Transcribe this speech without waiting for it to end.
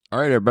All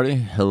right, everybody.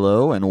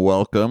 Hello and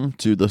welcome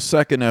to the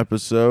second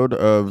episode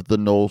of the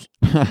Knowles.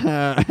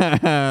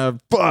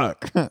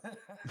 Fuck.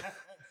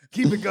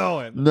 Keep it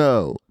going.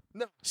 No.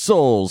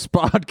 Souls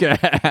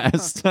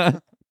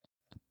podcast.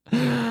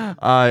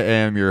 I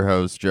am your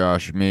host,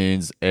 Josh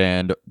Means,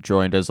 and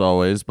joined as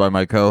always by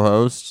my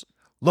co-hosts.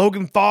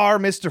 Logan Farr,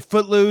 Mr.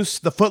 Footloose,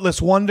 the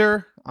Footless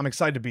Wonder. I'm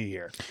excited to be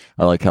here.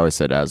 I like how I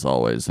said as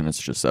always, and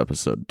it's just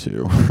episode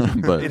 2.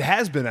 But It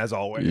has been as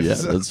always. yeah,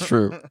 that's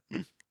true.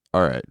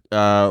 All right.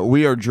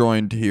 We are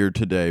joined here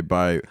today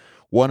by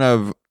one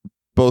of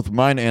both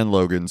mine and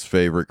Logan's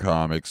favorite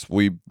comics.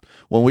 When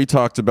we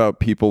talked about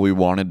people we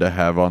wanted to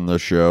have on the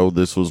show,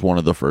 this was one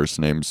of the first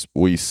names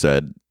we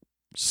said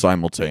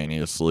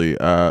simultaneously.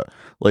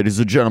 Ladies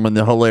and gentlemen,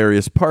 the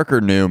hilarious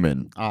Parker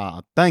Newman.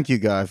 Thank you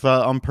guys.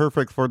 I'm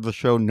perfect for the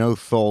show No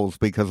Souls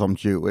because I'm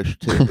Jewish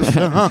too.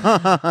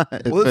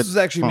 Well, this is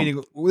actually a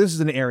meeting. This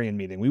is an Aryan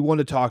meeting. We want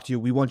to talk to you.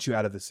 We want you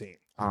out of the scene.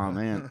 Oh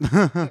man,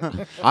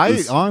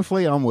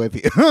 honestly, I'm with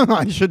you.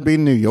 I should be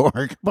in New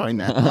York by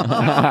now.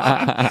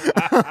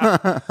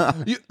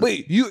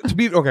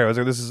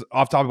 This is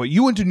off topic, but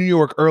you went to New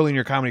York early in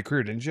your comedy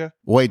career, didn't you?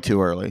 Way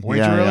too early. Way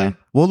too early? Yeah.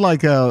 Well,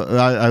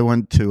 I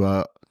went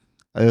to.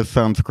 It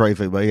sounds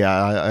crazy, but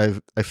yeah,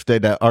 I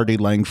stayed at Artie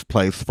Lang's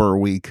place for a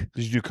week.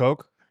 Did you do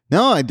coke?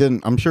 No, I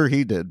didn't. I'm sure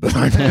he did, but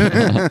I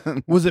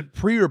didn't. Was it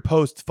pre or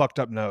post fucked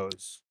up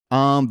nose?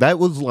 That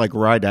was like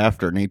right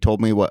after, and he told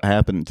me what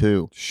happened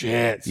too.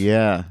 Shit.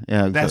 Yeah.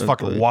 Exactly. That's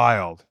fucking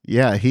wild.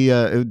 Yeah, he.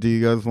 Do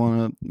you guys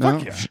want to?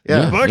 Fuck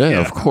No?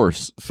 yeah. Of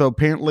course. So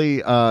apparently,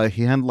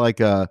 he had like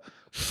a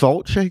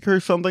salt shaker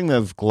or something that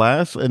was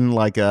glass, and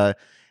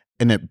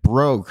and it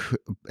broke,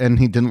 and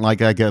he didn't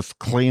I guess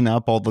clean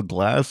up all the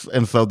glass,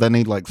 and so then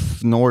he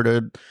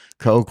snorted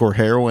coke or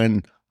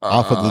heroin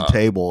off of the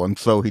table, and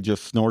so he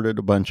just snorted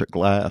a bunch of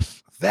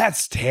glass.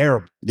 That's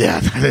terrible. Yeah,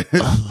 that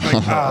is.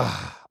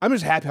 I'm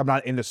just happy I'm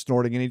not into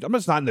snorting any. I'm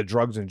just not into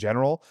drugs in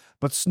general,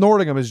 but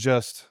snorting them is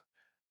just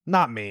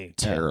not me.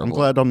 Terrible. I'm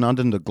glad I'm not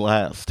into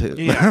glass too.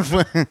 Yeah.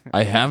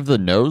 I have the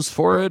nose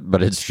for it,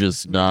 but it's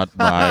just not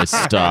my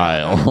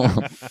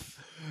style.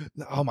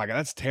 Oh my god,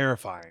 that's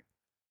terrifying.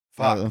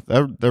 Fuck.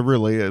 That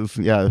really is.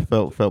 Yeah, I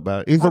felt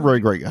bad. He's a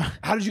very great guy.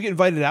 How did you get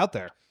invited out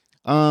there?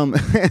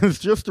 It's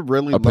just a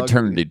really A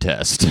paternity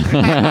test.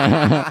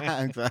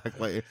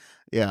 Exactly.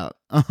 Yeah.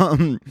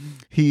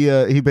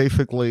 He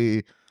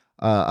basically.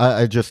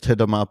 I just hit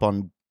him up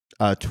on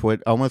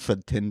Twitter. I almost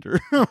said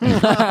Tinder.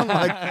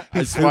 I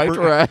swiped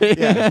right.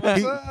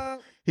 Yeah,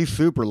 he's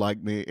super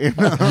like me.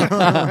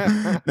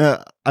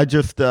 No, I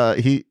just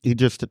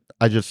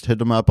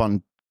hit him up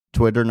on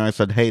Twitter and I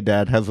said, "Hey,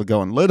 Dad, how's it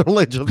going?"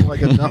 Literally just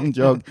like a dumb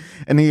joke,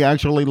 and he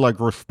actually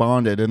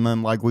responded, and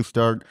then we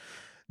start,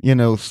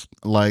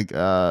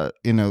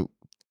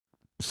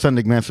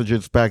 sending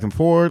messages back and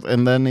forth,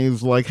 and then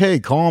he's like, "Hey,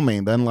 call me."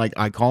 Then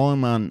I call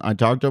him and I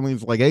talk to him.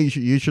 He's like, "Hey,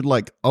 you should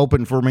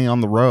open for me on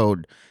the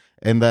road."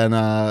 And then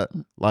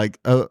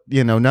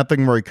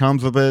nothing really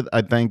comes of it.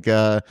 I think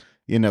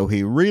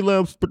he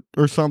relapsed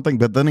or something,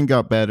 but then he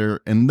got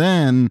better, and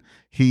then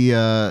he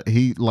went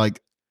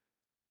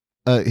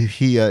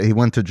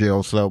to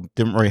jail, so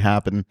didn't really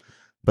happen.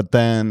 But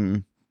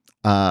then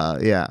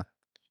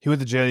He went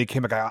to jail and he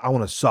came back, I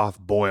want a soft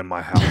boy in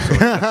my house.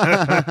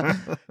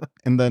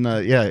 And then,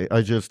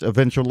 I just,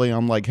 eventually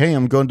I'm like, "Hey,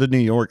 I'm going to New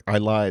York." I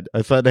lied.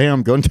 I said, "Hey,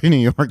 I'm going to New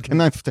York.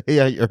 Can I stay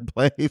at your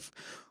place?"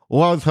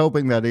 Well, I was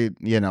hoping that I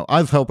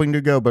was hoping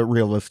to go, but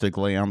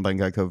realistically, I don't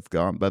think I could have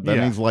gone. But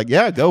then he's like,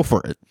 "Yeah, go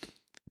for it."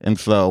 And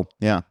so,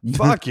 yeah.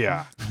 Fuck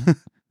yeah.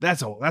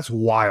 That's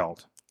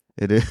wild.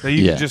 It is. So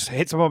you just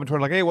hit someone up and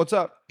Twitter like, "Hey, what's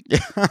up? Yeah,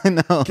 I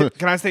know.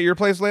 Can I stay at your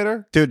place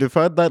later?" Dude, if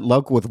I had that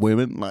luck with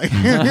women, Well, I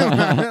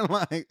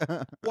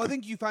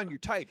think you found your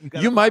type.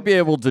 You might be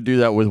able to do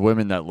that with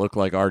women that look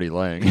like Artie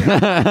Lang.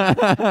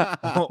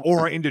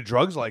 or into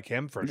drugs like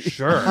him, for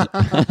sure.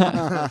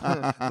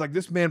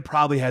 This man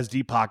probably has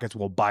deep pockets,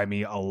 will buy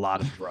me a lot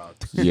of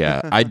drugs.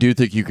 Yeah, I do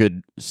think you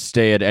could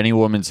stay at any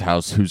woman's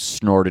house who's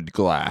snorted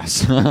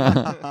glass.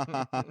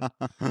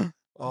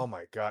 Oh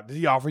my god. Did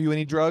he offer you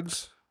any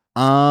drugs?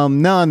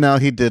 No,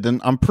 he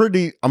didn't. I'm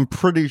pretty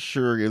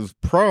sure he was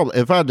probably,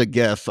 if I had to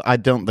guess, I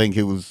don't think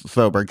he was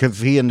sober because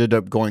he ended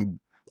up going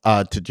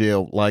to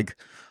jail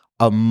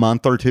a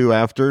month or two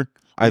after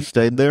I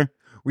stayed there.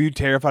 Were you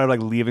terrified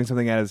of leaving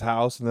something at his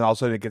house and then all of a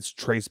sudden it gets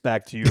traced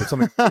back to you and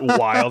something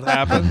wild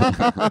happened?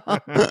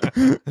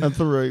 That's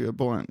a very good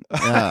point.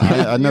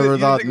 Yeah, I never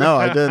thought. No,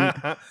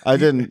 I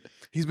didn't.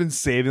 He's been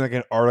saving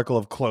an article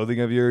of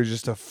clothing of yours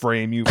just to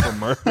frame you for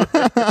murder.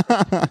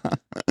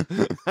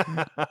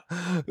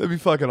 That'd be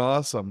fucking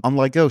awesome. I'm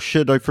like, "Oh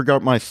shit, I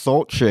forgot my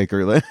salt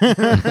shaker there."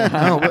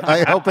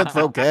 I hope it's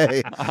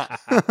okay.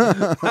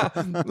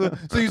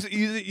 So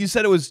you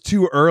said it was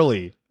too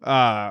early.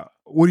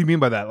 What do you mean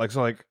by that? I was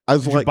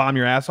did you bomb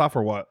your ass off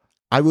or what?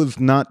 I was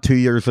not 2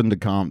 years into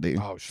comedy.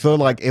 Oh, shit.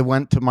 So it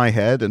went to my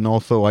head, and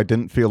also I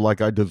didn't feel like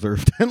I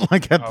deserved it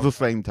at the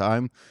same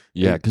time.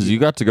 Yeah, because you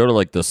got to go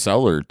to the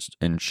cellar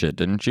and shit,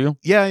 didn't you?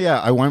 Yeah.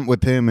 I went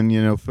with him,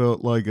 and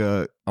felt like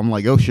I'm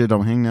like, oh shit,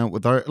 I'm hanging out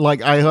with our,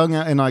 like, I hung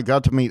out and I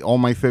got to meet all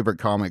my favorite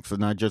comics,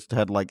 and I just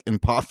had like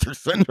imposter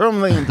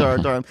syndrome the entire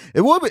time.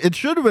 It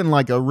should have been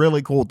like a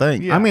really cool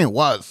thing. Yeah. I mean, it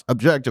was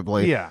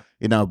objectively, Yeah.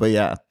 but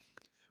yeah.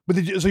 But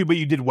but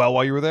you did well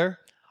while you were there?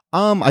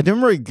 I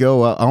didn't really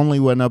go. I only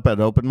went up at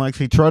open mics.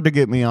 He tried to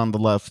get me on the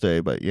last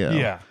day, but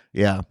yeah.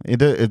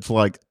 It's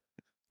like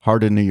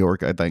hard in New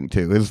York, I think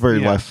too. It's very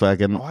last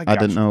second. Oh, I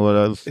didn't know what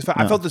I was.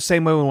 I felt the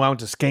same way when I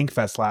went to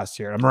Skankfest last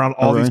year. I'm around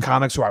all these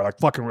comics who I like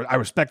fucking. I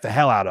respect the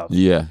hell out of.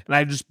 Yeah. And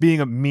I just being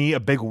a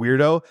big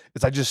weirdo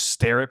is I just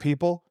stare at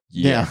people.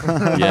 Yeah.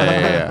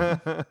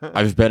 Yeah.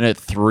 I've been at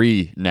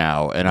 3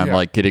 now, and I'm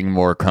like getting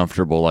more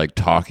comfortable like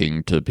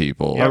talking to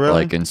people,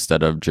 like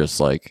instead of just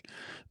like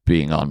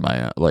being on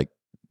my like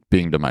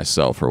being to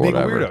myself or being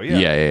whatever. A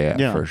weirdo,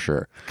 Yeah, for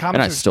sure. Comics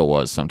and I still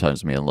was.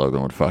 Sometimes me and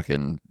Logan would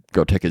fucking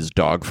go take his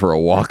dog for a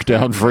walk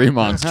down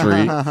Fremont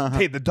Street.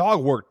 Hey, the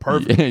dog worked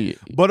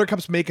perfect.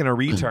 Buttercup's making a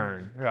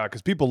return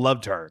because people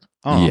loved her.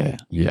 Oh.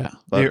 Yeah.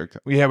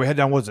 Buttercup. We head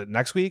down. Was it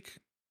next week?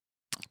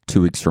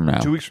 2 weeks from now.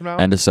 2 weeks from now.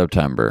 End of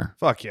September.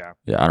 Fuck yeah.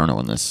 Yeah, I don't know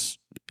when this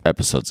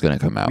episode's gonna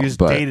come out. We just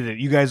but dated it.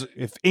 You guys,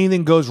 if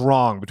anything goes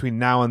wrong between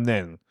now and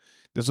then,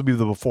 this will be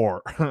the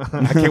before.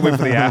 I can't wait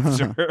for the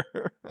after.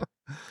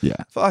 Yeah.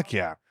 Fuck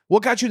yeah.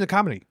 What got you into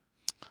comedy?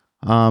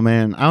 Oh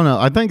man, I don't know.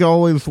 I think I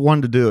always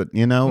wanted to do it.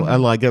 I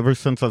like ever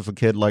since I was a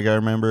kid. Like I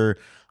remember,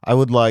 I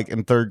would like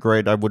in 3rd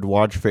grade, I would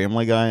watch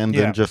Family Guy and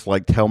then just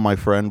like tell my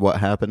friend what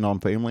happened on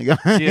Family Guy.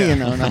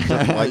 And I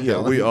just like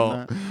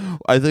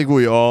I think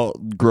we all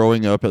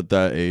growing up at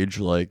that age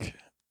like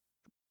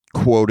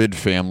quoted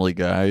Family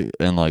Guy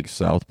and like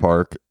South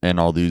Park and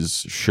all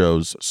these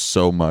shows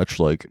so much.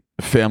 Like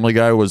Family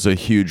Guy was a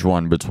huge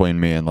one between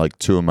me and like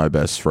 2 of my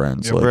best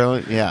friends. Yeah, like,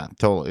 really? Yeah,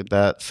 totally.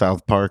 That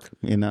South Park,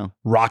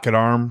 Rocket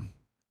Arm.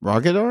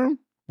 Rocket Arm?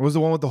 What was the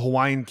one with the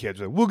Hawaiian kids?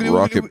 Like,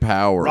 Rocket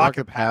Power.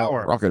 Rocket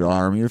Power. Rocket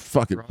Arm. You're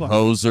fucking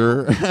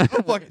poser.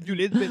 Dude,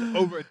 it's been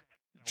over.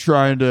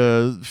 Trying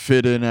to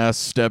fit in as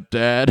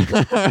stepdad.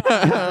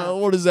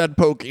 What is that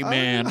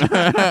Pokemon?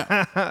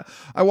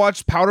 I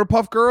watched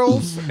Powderpuff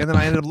Girls, and then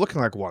I ended up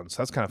looking like one. So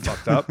that's kind of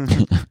fucked up.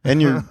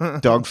 And your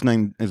dog's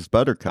name is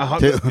Buttercup,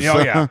 too.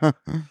 Oh, yeah.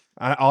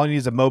 All I need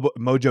is a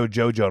Mojo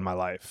Jojo in my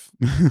life.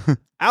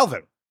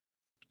 Alvin.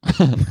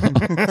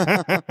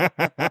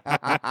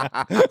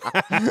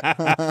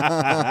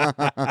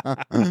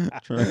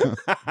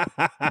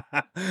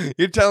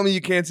 You're telling me you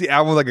can't see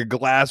Alvin with like a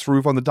glass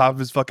roof on the top of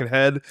his fucking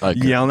head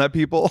yelling at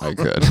people? I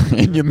could.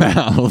 In your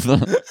mouth. You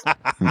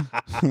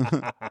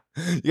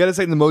gotta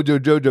say it in the Mojo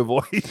Jojo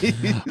voice.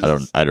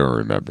 I don't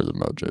remember the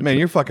Mojo. Man,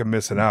 you're fucking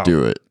missing out.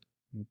 Do it.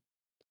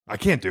 I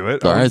can't do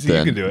it. All right, then.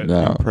 You can do it.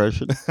 No.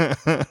 Impression. I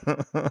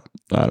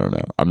don't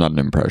know. I'm not an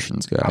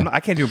impressions guy. I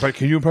can't do impressions.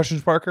 Can you do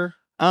impressions, Parker?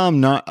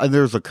 Not.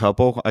 There's a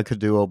couple. I could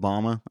do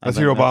Obama. Let's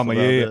hear Obama.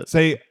 Yeah.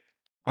 Say,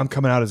 I'm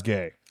coming out as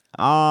gay.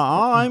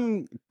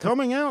 I'm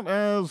coming out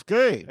as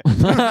gay.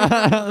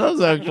 That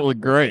was actually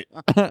great.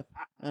 That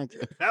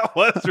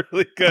was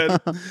really good.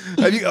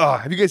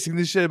 Have you guys seen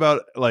this shit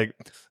about like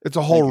it's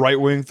a whole right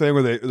wing thing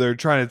where they're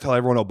trying to tell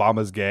everyone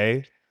Obama's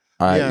gay?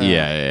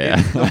 Yeah.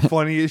 It's the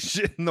funniest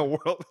shit in the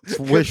world. It's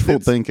wishful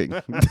thinking.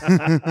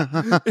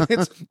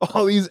 It's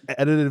all these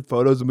edited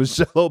photos of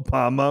Michelle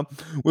Obama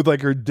with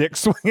like her dick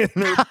swinging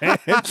in her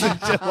pants and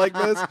shit like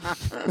this.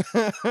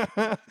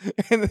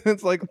 And then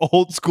it's like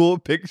old school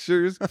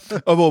pictures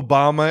of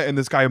Obama and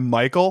this guy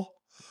Michael,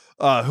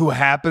 who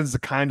happens to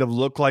kind of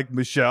look like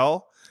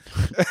Michelle.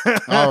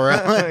 All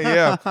right.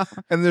 Yeah.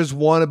 And there's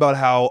one about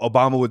how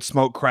Obama would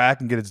smoke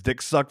crack and get his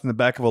dick sucked in the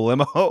back of a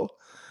limo.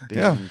 Damn.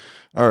 Yeah.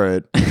 All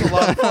right. It's a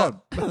lot of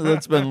fun.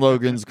 That's been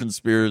Logan's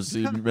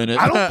conspiracy minute.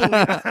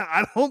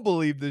 I don't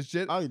believe this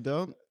shit. I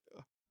don't.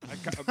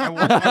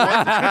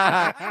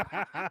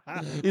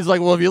 He's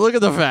like, well, if you look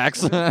at the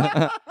facts.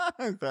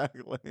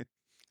 Exactly.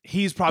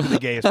 He's probably the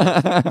gayest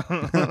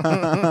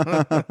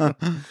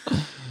person.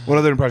 What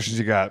other impressions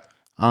you got?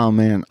 Oh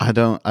man, I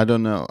don't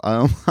know.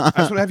 I just want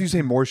to have you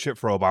say more shit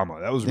for Obama.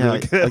 That was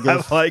really good.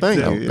 I liked it.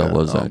 Thank you. That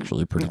was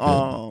actually pretty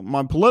good.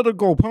 My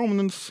political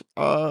opponents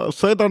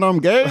say that I'm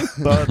gay,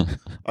 but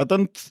I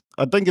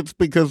think it's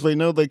because they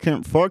know they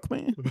can't fuck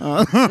me. You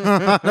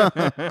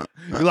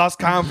lost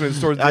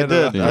confidence towards the end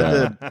of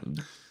that. I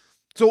did.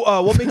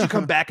 So what made you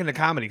come back into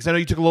comedy? Because I know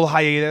you took a little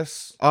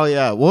hiatus. Oh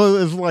yeah, well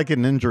it was like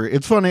an injury.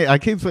 It's funny. I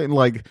keep saying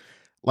like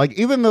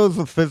even though it's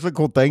a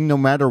physical thing, no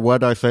matter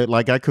what I say,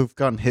 like I could have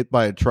gotten hit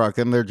by a truck,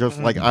 and they're just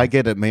like, I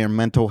get it, man.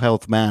 Mental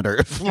health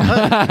matters. We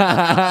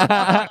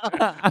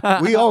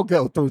all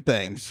go through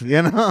things,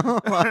 you know.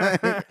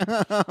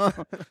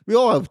 We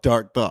all have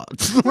dark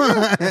thoughts.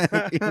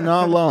 You're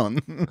not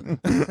alone.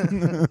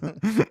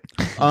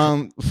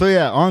 So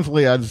yeah,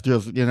 honestly, I was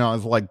just I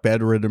was like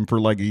bedridden for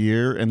like a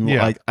year, and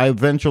like I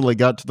eventually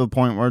got to the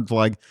point where it's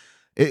like.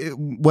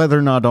 Whether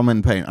or not I'm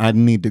in pain, I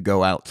need to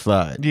go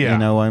outside. Yeah. You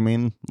know what I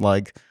mean?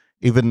 Like,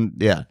 even,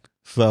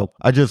 So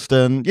I just,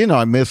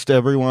 I missed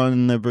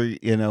everyone,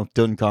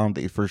 doing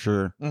comedy for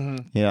sure.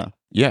 Yeah.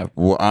 Yeah,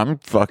 well, I'm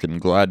fucking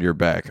glad you're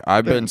back.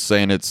 I've been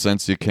saying it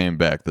since you came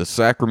back. The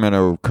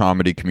Sacramento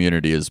comedy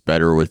community is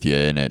better with you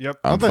in it. Yep.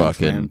 I'm Thanks,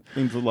 fucking man.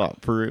 Means a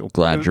lot, for real.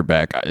 glad you're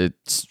back.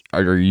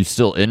 Are you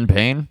still in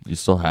pain? You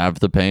still have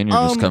the pain?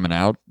 You're just coming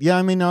out? Yeah,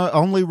 I mean, I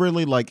only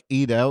really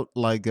eat out,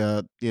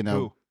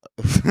 Who?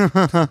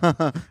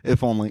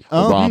 if only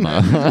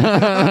Obama.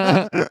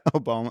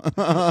 Obama.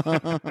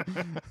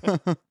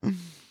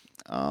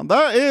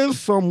 That is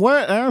some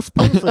wet ass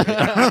pussy.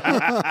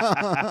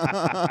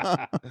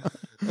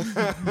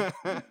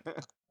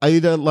 I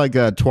eat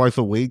it twice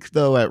a week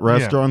though at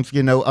restaurants.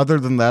 Other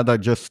than that, I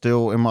just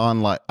still am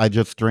on I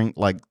just drink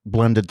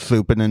blended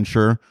soup and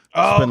Ensure.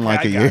 It's been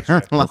a year.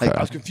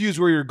 I was confused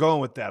where you're going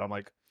with that. I'm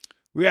like,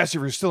 we asked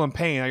if you're still in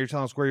pain. Now you're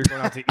telling us where you're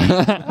going out to eat.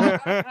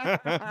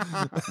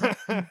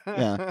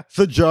 Yeah,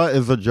 so jaw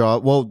is a jaw.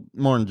 Well,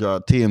 more than jaw,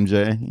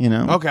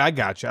 TMJ. Okay, I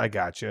got you.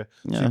 Yeah.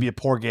 So you'd be a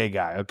poor gay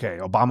guy. Okay,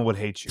 Obama would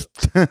hate you.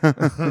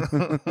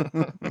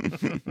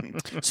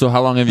 So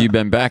how long have you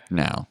been back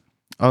now?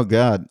 Oh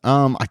God.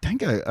 I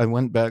think I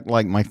went back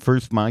my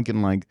first mic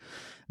in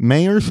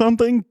May or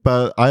something,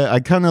 but I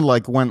kind of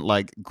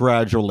went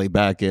gradually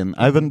back in.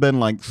 I haven't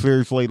been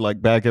seriously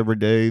back every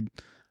day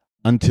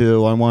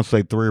until I want to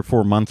say 3 or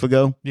 4 months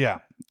ago. Yeah.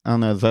 I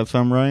don't know. Does that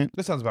sound right?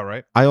 That sounds about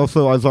right. I was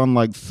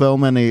on so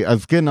many. I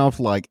was getting off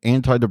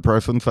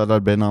antidepressants that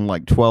I'd been on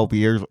 12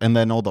 years, and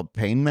then all the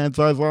pain meds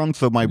I was on.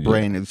 So my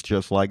brain is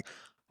just I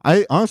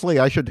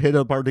should hit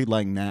a party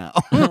now.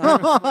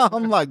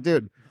 I'm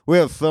dude. We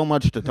have so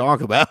much to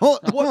talk about.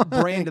 What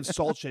brand of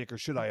salt shaker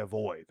should I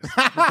avoid?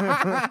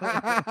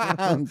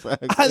 Exactly.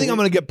 I think I'm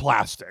going to get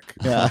plastic.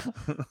 Yeah.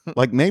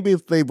 Maybe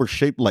if they were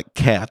shaped like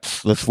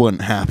cats, this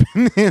wouldn't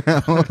happen.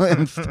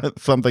 Instead,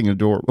 something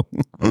adorable.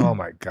 Oh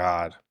my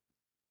God.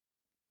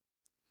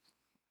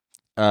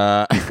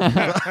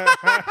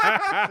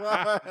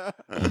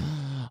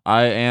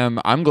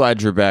 I'm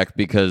glad you're back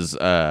because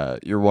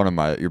you're one of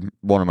my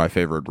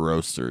favorite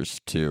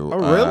roasters too. Oh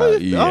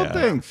really? Yeah. Oh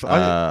thanks.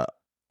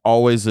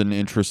 Always an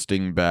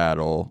interesting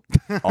battle.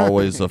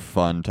 Always a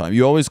fun time.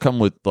 You always come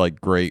with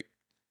great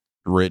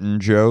written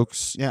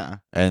jokes. Yeah.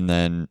 And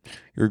then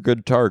you're a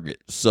good target.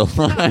 So it's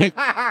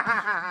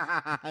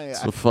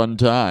a fun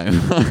time.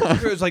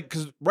 It was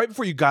because right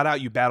before you got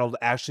out, you battled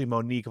Ashley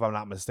Monique, if I'm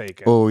not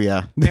mistaken. Oh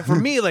yeah. And for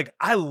me,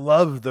 I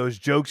loved those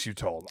jokes you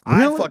told.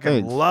 Really? I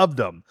fucking loved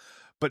them.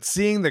 But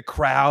seeing the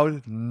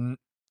crowd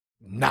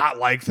not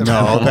like them.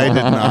 No, they did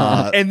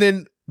not. And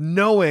then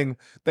knowing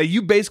that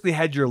you basically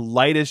had your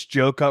lightest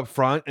joke up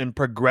front and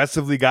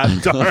progressively got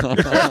darker.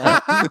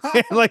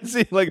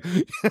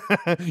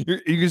 You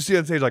can see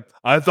on stage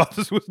I thought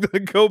this was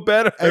gonna go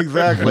better.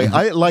 Exactly.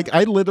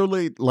 I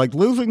literally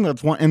losing,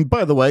 that's one. And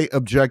by the way,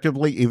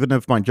 objectively, even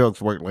if my jokes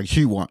work,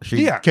 she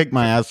kicked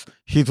my ass.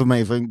 She's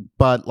amazing,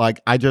 but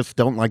I just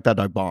don't like that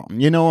I bomb.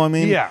 You know what I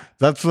mean? Yeah.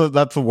 That's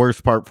the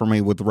worst part for me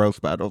with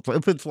roast battles.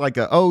 If it's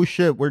oh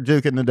shit, we're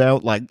duking it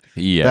out,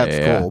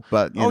 that's cool.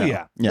 But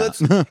yeah.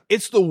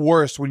 It's the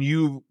worst when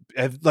you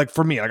have,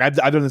 for me, I've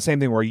done the same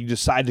thing where you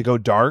decide to go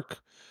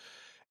dark,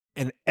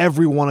 and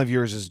every one of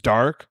yours is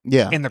dark.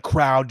 Yeah. And the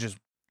crowd just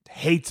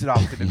hates it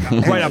off the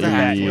right off the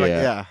bat. You're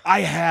Yeah. I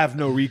have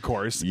no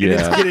recourse. Yeah. And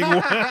it's getting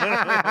worse.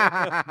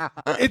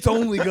 It's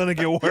only gonna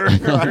get worse.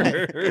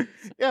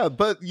 Yeah,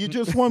 but you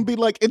just want to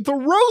be it's a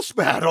roast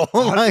battle.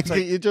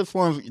 You just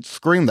want to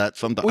scream that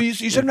sometimes. Well,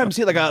 you sometimes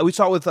see we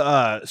saw it with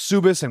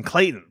Subis and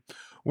Clayton,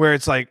 where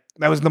it's that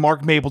was the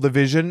Mark Maple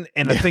division,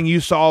 and the thing you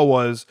saw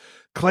was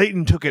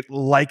Clayton took it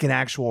like an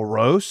actual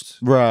roast,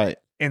 right?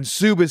 And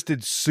Subis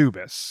did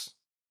Subis.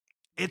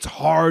 It's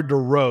hard to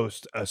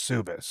roast a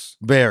Subis.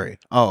 Very.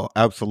 Oh,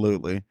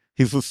 absolutely.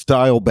 He's a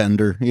style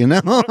bender,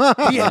 Yeah.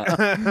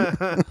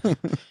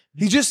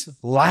 He just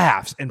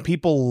laughs, and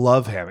people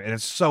love him, and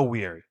it's so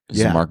weird.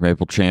 He's a Mark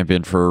Maple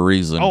champion for a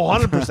reason. Oh,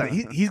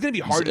 100%. He's going to be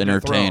hard to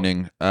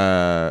entertaining.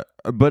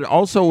 But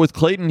also with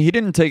Clayton, he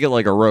didn't take it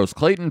like a roast.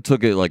 Clayton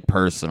took it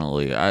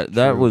personally. I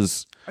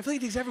feel he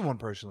takes everyone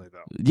personally,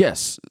 though.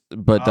 Yes,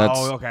 but that's...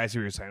 Oh, okay. I see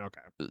what you're saying.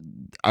 Okay.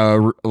 A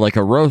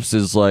roast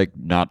is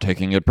not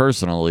taking it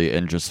personally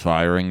and just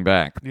firing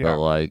back. Yeah.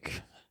 But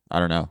I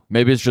don't know.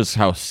 Maybe it's just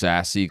how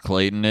sassy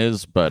Clayton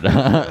is, but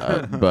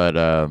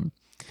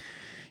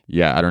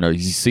yeah, I don't know. He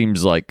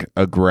seems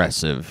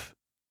aggressive,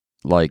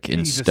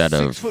 instead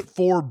of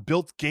 6'4"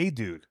 built gay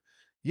dude.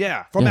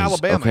 Yeah, from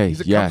Alabama. Okay,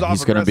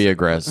 he's going to be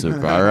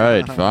aggressive. All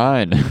right,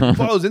 fine.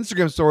 Follow his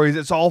Instagram stories.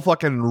 It's all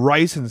fucking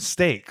rice and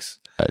steaks.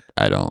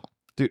 I don't.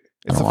 Dude,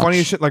 it's the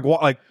funniest shit.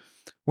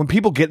 When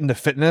people get into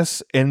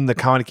fitness in the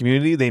comedy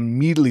community, they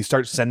immediately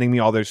start sending me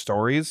all their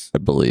stories. I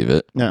believe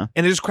it. Yeah.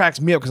 And it just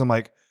cracks me up because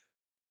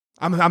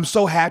I'm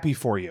so happy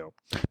for you.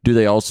 Do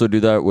they also do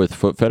that with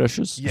foot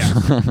fetishes? Yeah.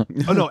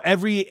 Oh no,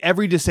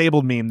 every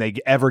disabled meme they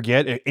ever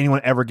get,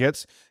 anyone ever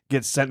gets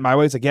sent my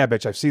way. It's yeah,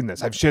 bitch, I've seen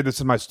this. I've shared this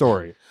in my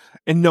story.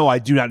 And no, I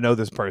do not know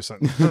this person.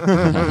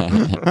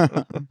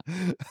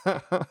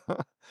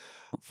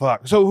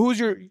 Fuck. So who's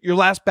your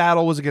last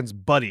battle was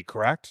against Buddy,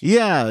 correct?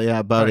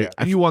 Yeah, buddy. Oh, yeah.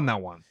 And you won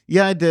that one.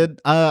 Yeah, I did.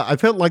 I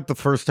felt like the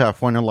first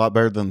half went a lot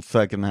better than the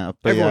second half.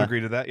 But Everyone yeah. agreed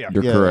to that. Yeah.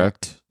 You're Yeah.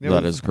 correct. It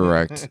That was- is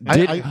correct.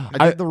 I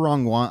did the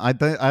wrong one. I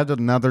had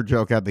another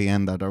joke at the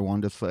end that I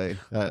wanted to say.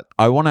 That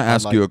I want to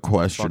ask like, you a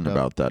question fucked up.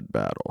 about that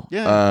battle.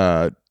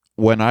 Yeah.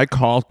 When I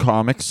call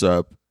comics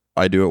up,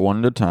 I do it one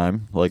at a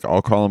time. Like,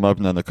 I'll call them up,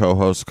 and then the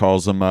co-host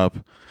calls them up.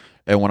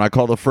 And when I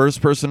call the first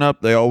person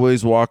up, they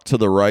always walk to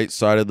the right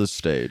side of the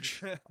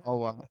stage. oh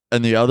wow.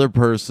 And the other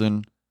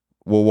person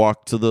will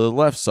walk to the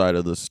left side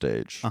of the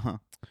stage. Uh-huh.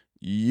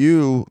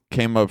 You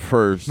came up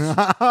first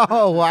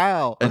oh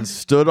wow. and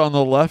stood on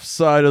the left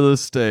side of the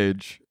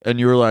stage. And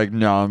you were like,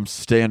 no, I'm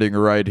standing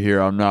right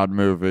here. I'm not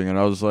moving. And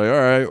I was like, all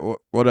right,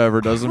 whatever.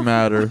 Doesn't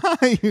matter.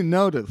 You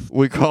noticed.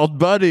 We called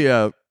Buddy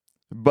up.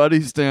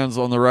 Buddy stands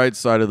on the right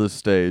side of the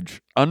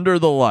stage under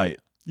the light.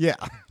 Yeah.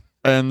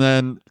 And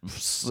then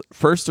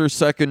first or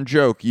second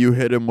joke, you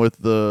hit him with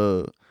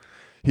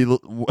he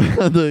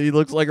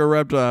looks like a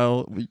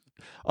reptile.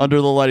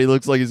 Under the light, he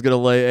looks like he's going to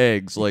lay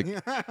eggs. Like,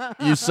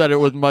 you said it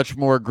with much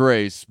more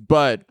grace.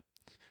 But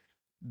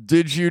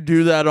did you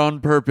do that on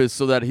purpose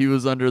so that he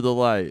was under the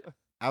light?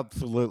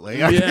 Absolutely.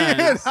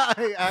 Yes.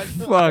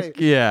 Fuck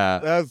yeah.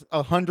 That's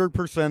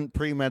 100%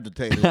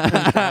 premeditated.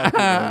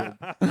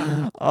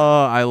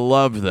 Oh, I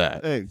love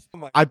that. Hey,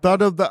 I thought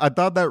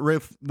that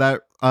riff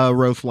that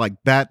roast like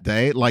that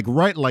day, like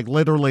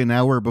literally an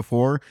hour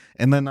before,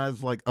 and then I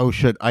was like, oh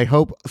shit, I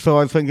hope so.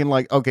 I was thinking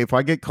like, okay, if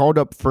I get called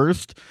up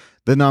first,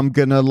 then I'm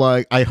gonna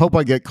I hope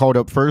I get called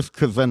up first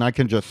because then I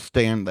can just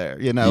stand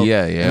there, you know?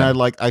 Yeah. And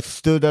I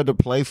stood at a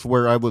place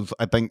where I was,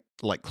 I think,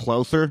 like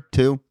closer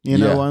to, you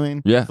know Yeah. what I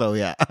mean? Yeah. So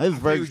yeah, I was He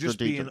very was just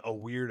being strategic. a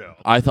weirdo.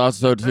 I thought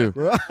so too.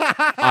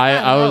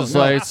 I was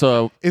like,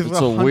 so It's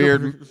it's a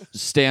weird 100%.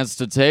 stance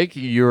to take.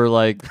 You were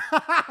like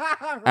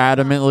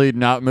adamantly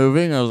not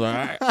moving. I was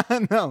like, all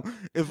right. No,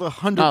 it's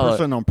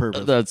 100% on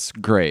purpose. That's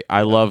great.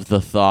 I love the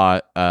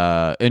thought.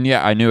 And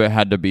yeah, I knew it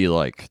had to be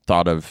like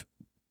thought of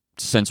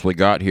since we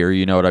got here.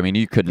 You know what I mean?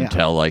 You couldn't Yeah.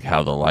 tell like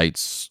how the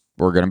lights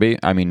were going to be.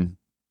 I mean,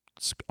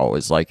 it's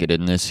always like it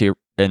in this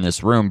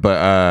room,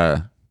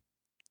 but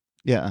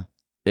Yeah.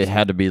 it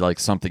had to be like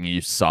something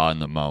you saw in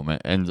the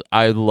moment. And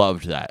I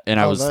loved that. And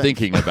I Oh, was thanks.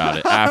 thinking about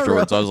it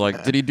afterwards. I was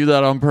like, did he do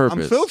that on I'm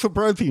purpose? so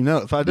surprised you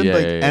noticed. I didn't Yeah,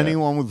 think yeah, yeah.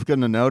 anyone was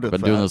going to notice.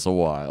 Been that. doing this a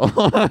while.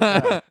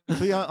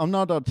 See, I'm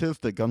not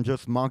autistic. I'm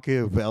just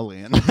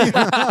Machiavellian.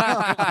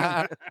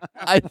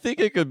 I think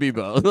it could be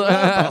both.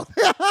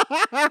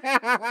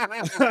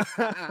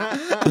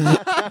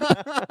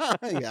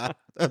 Yeah,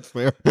 that's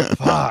fair.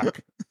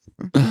 Fuck.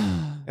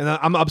 And then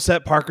I'm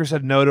upset Parker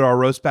said no to our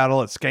roast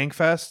battle at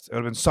Skankfest. It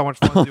would have been so much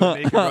fun to do a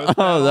naked roast Oh,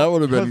 battle. that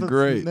would have been Because it's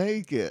great.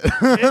 Naked.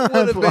 It would have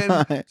That's been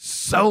why.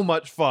 so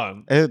much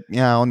fun.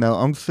 Yeah, I don't know.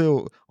 I'm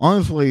still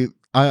honestly.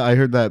 I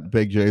heard that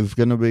Big J's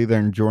gonna be there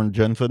and Jordan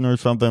Jensen or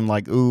something.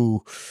 Like,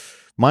 ooh,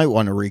 might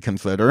want to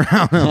reconsider.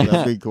 I don't know,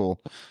 that'd be cool.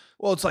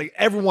 Well, it's like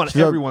everyone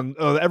So-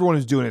 everyone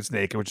is doing it's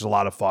naked, which is a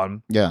lot of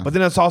fun. Yeah. But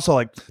then it's also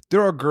like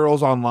there are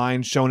girls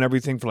online showing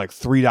everything for like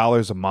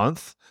 $3 a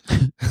month.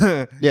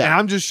 Yeah. And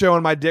I'm just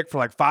showing my dick for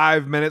like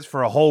 5 minutes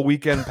for a whole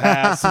weekend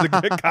pass to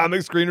the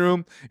comic screen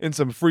room and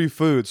some free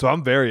food. So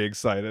I'm very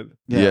excited.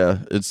 Yeah,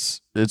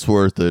 it's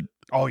worth it.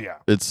 Oh yeah.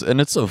 It's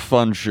a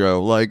fun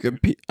show. Like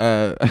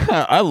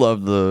I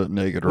love the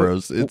Naked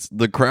Roast. It's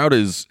the crowd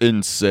is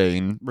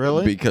insane.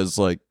 Really? Because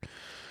like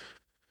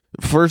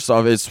first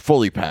off, it's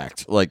fully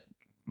packed. Like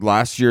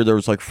last year there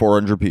was like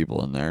 400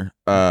 people in there.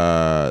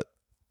 And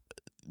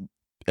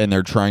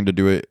they're trying to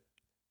do it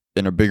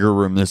in a bigger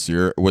room this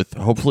year with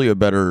hopefully a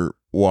better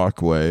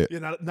walkway.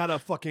 Yeah, not a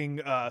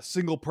fucking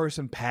single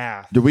person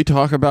path. Did we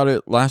talk about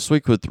it last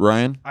week with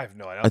Ryan? I have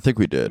no idea. I think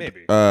we did.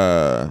 Maybe.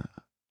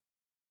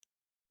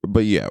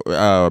 But yeah,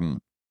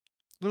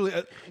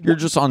 Literally, you're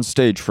just on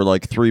stage for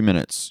like 3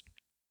 minutes.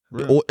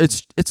 Well,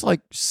 it's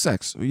like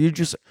sex.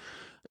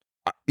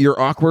 You're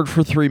awkward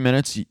for 3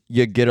 minutes.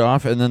 You get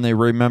off, and then they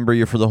remember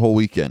you for the whole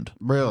weekend.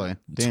 Really?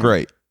 It's Damn.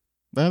 great.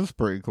 That's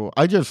pretty cool.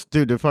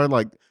 Dude, if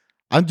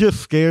I'm just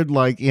scared,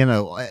 like, you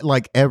know,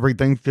 like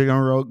everything's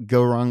gonna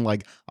go wrong.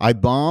 Like, I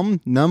bomb,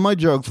 none of my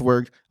jokes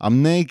worked.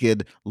 I'm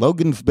naked.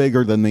 Logan's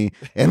bigger than me,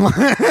 and no.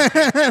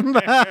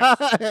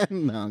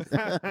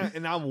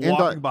 and I'm And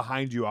walking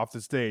behind you off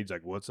the stage,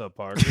 like, "What's up,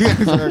 Parker?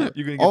 Yeah.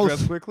 You gonna get Also-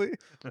 dressed quickly?"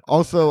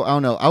 Also, I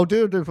don't know. I'll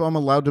do it if I'm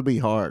allowed to be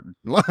hard.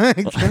 Like,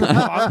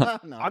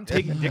 I'm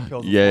taking dick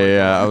pills.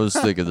 Yeah. I was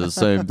thinking the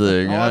same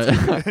thing.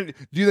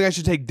 Do you think I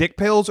should take dick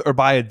pills or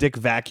buy a dick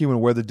vacuum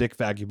and wear the dick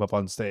vacuum up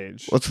on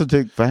stage? What's the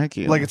dick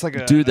vacuum? Like it's like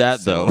a Do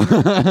that though.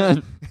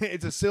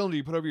 It's a cylinder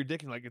you put over your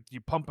dick and like you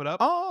pump it up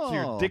so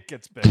your Oh. dick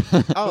gets big.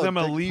 But Oh, then I'm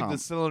gonna dick leave the pump.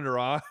 cylinder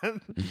on.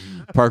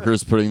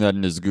 Parker's putting that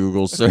in his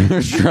Google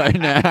search right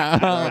now.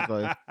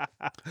 Exactly.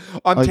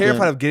 I'm Okay.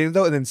 terrified of getting it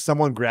though, and then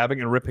someone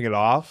grabbing and ripping it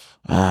off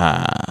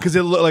Ah. because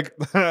it looked like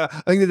I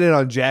think they did it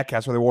on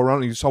Jackass where they wore around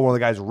and you saw one of the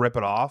guys rip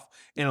it off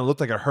and it looked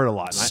like it hurt a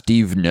lot. And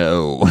Steve,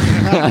 no.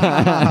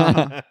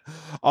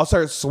 I'll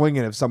start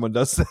swinging if someone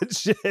does that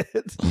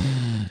shit.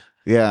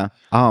 Yeah.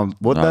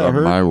 Would Not that on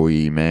hurt? my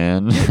Wii,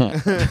 man.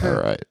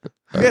 All right.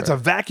 Yeah, it's a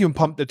vacuum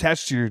pump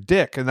attached to your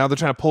dick, and now they're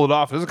trying to pull it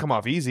off. It doesn't come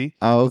off easy.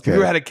 Oh, Have you okay.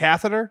 ever had a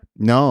catheter?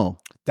 No,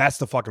 That's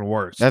the fucking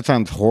worst. that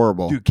sounds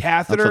horrible. Dude,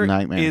 catheter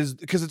nightmare. is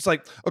because it's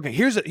like, okay,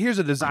 here's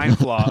a design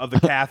flaw of the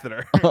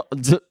catheter.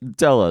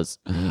 Tell us.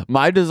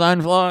 My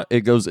design flaw,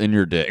 it goes in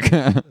your dick.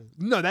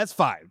 No, that's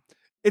fine.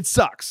 It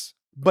sucks,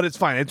 but it's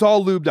fine. It's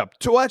all lubed up.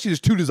 So actually, there's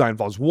two design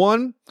flaws.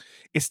 One,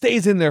 it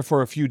stays in there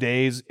for a few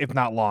days, if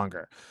not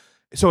longer.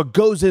 So it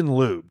goes in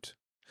lubed.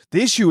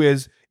 The issue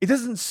is it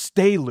doesn't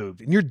stay lubed,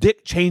 and your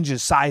dick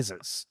changes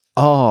sizes.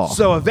 Oh,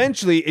 So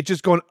eventually, it's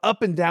just going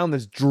up and down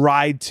this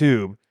dried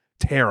tube.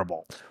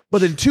 Terrible.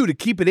 But then two, to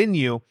keep it in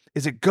you,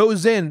 is it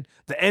goes in,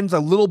 the end's a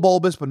little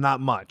bulbous, but not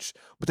much.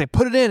 But they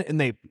put it in and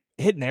they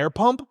hit an air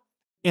pump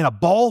in a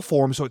ball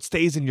form so it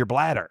stays in your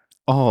bladder.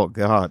 oh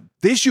God.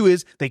 The issue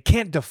is they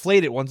can't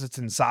deflate it once it's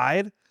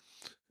inside.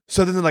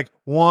 So then they're like,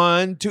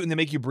 1, 2, and they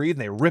make you breathe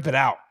and they rip it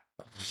out.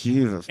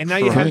 Jesus. And now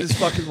you have Christ. this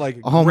fucking like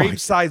Oh my-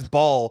 grape-sized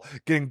ball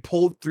getting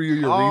pulled through your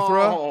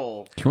urethra.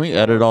 Oh. Can we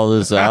edit all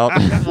this out?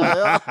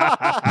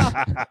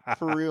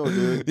 For real,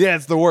 dude. Yeah,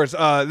 it's the worst.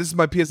 This is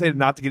my PSA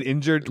not to get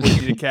injured when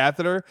you need a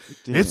catheter.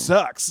 Damn. It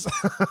sucks.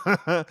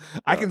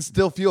 I can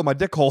still feel my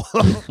dick hole.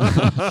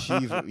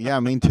 Jesus. Yeah,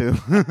 me too.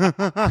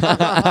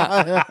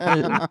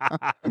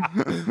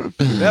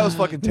 That was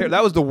fucking terrible.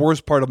 That was the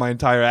worst part of my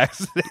entire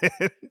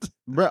accident.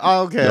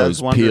 Okay. I was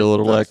Just pee a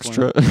little wondering.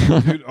 extra.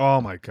 Dude,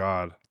 oh my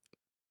God.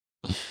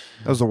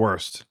 That was the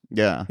worst.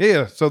 Yeah.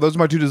 Yeah. So those are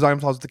my two design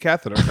flaws with the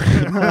catheter.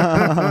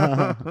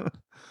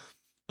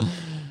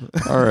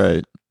 All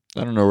right.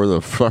 I don't know where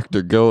the fuck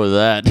to go with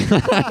that.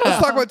 Let's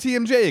talk about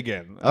TMJ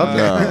again.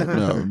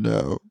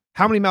 No.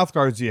 How many mouth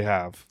guards do you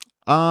have?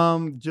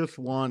 Just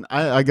one.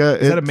 I got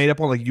Is that a made up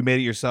one? Like you made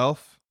it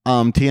yourself?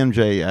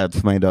 TMJ. Yeah,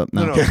 it's made up.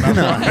 No, No, okay.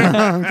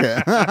 no.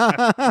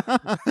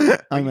 Okay.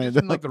 I made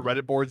Just it. like the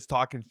Reddit boards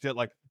talking shit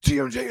like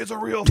TMJ is a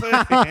real thing.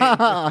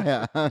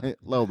 Yeah, a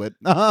little bit.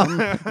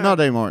 Not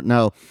anymore.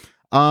 No.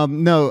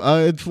 No.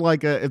 It's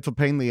like it's a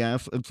pain in the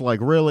ass. It's like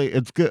really.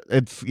 It's good.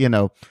 It's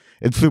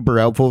it's super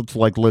helpful. It's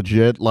like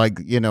legit. Like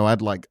I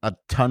had like a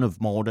ton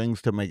of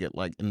moldings to make it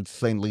like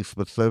insanely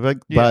specific.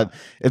 Yeah. But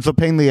it's a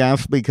pain in the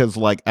ass because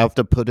like I have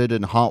to put it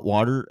in hot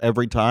water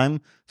every time.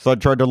 So I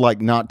tried to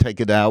like not take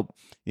it out.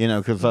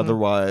 Because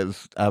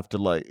otherwise I have to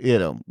like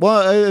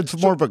well, it's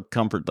more of a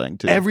comfort thing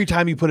too. Every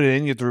time you put it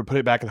in, you have to put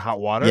it back in hot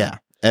water? Yeah,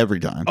 every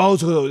time. Oh,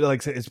 so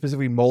like it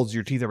specifically molds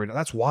your teeth every time.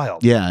 That's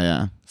wild.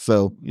 Yeah.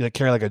 So You like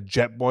carry like a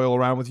jet boil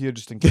around with you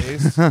just in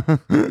case?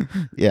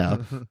 yeah,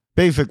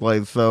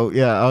 basically. So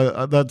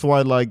yeah, that's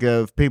why like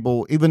if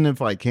people, even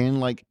if I can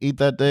like eat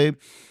that day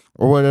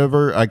or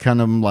whatever, I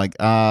kind of like,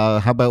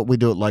 how about we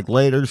do it like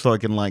later so I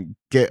can like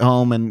get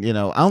home and I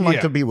don't like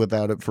Yeah. to be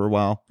without it for a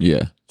while.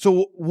 Yeah.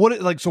 So what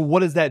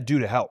does that do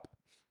to help?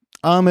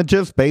 It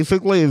just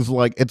basically is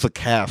like it's a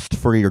cast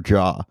for your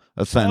jaw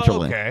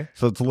essentially. Oh, okay.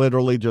 So it's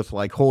literally just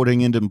like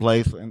holding it in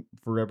place and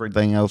for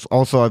everything else.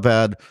 Also, I've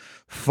had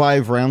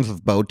 5 rounds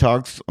of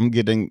Botox. I'm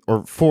getting,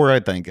 or 4, I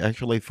think.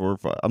 Actually, 4 or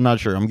 5. I'm not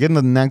sure. I'm getting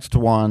the next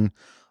one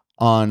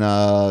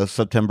on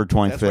September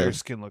 25th. That's why your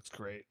skin looks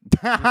great.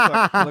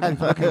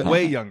 Looking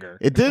way younger.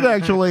 It did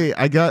actually.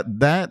 I got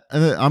that.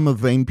 I'm a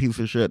vain piece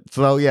of shit.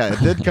 So yeah, it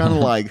did kind of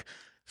like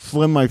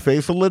slim my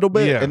face a little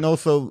bit. Yeah. And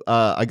also,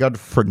 I got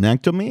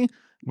frenectomy.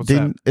 What's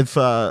that? It's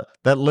that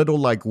little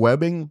like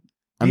webbing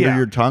under Yeah.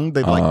 your tongue.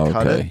 They like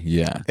cut it.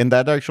 Yeah. And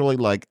that actually,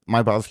 like,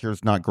 my posture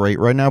is not great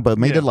right now, but it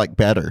made Yeah. it like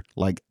better,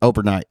 like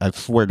overnight. I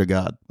swear to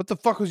God. What the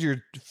fuck was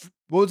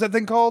what was that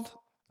thing called?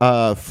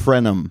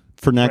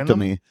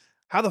 Frenectomy.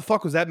 How the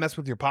fuck was that mess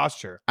with your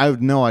posture? I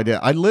have no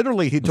idea.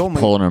 He told me.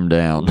 Pulling them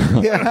down.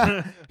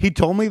 Yeah, he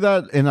told me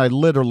that, and I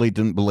literally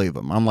didn't believe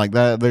him. I'm like,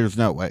 there's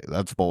no way.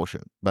 That's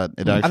bullshit. But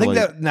it actually.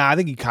 I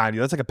think he kind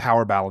of. That's like a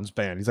power balance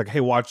band. He's like, hey,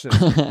 watch this.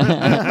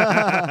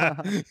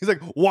 He's like,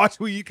 watch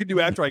what you can do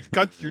after I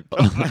cut your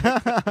tongue.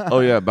 Oh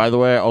yeah. By the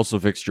way, I also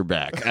fixed your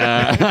back.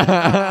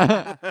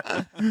 I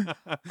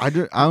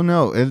don't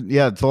know.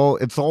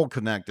 It's all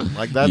connected.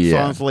 Like that's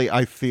Yeah. honestly,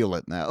 I feel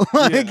it now.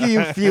 Like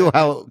you feel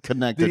how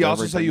connected. Did he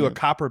also sell everything you a is.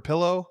 copper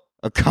pillow?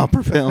 A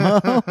copper pillow?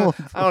 I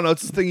don't know.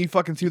 It's this thing you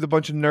fucking see with a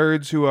bunch of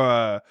nerds who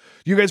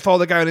you guys follow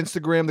the guy on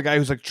Instagram, the guy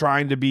who's like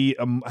trying to be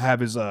have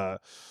his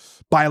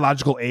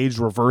biological age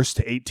reversed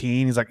to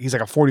 18. He's like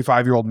a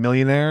 45-year-old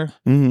millionaire.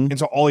 Mm-hmm. And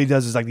so all he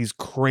does is like these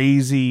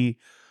crazy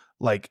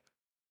like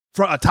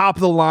a top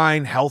of the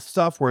line health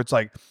stuff where it's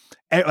like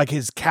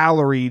his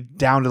calorie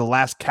down to the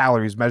last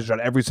calorie is measured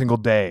out every single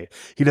day.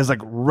 He does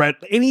like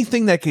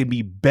anything that can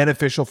be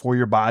beneficial for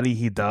your body,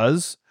 he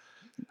does.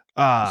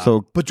 But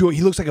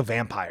he looks like a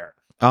vampire.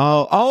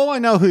 Oh, I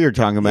know who you're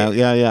talking about.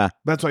 Yeah.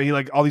 That's why he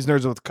like all these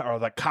nerds are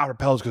like copper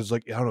pills because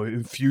like I don't know, it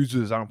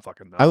infuses. I don't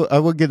fucking know. I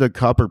would get a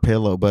copper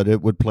pillow, but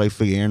it would place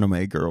the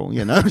anime girl.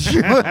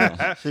 She would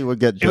get It would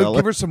jealous.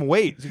 give her some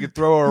weight so you could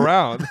throw her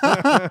around.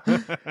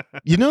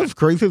 What's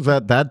crazy is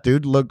that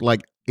dude looked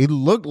like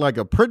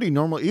a pretty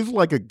normal. He's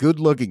like a good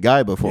looking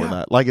guy before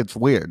that. Like it's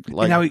weird.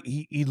 Like and now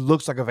he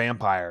looks like a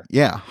vampire.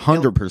 yeah,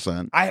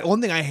 100%.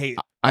 One thing I hate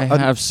I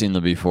have seen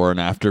the before and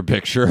after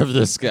picture of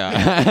this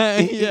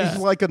guy. He's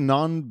like a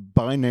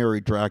non-binary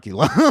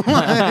Dracula.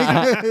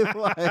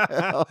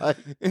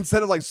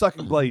 Instead of like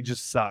sucking blood, he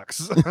just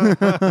sucks.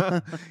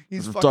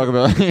 He's Talk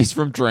about he's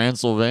from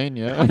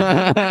Transylvania.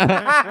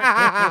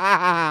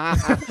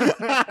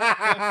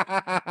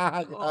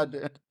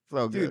 God,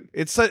 so good. Dude,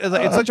 it's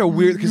such a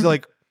weird because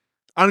like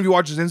I don't know if you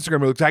watch his Instagram.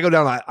 Because I go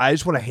down, I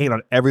just want to hate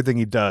on everything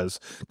he does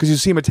because you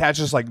see him attach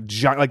this like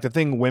the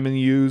thing women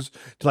use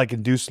to like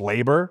induce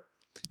labor.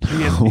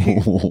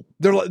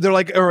 They're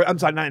like, or I'm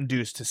sorry, not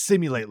induced, to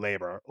simulate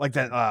labor, like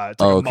that.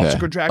 It's like a muscle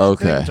contraction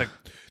thing. It's like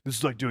this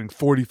is like doing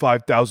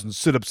 45,000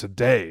 sit-ups a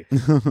day,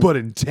 but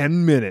in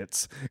 10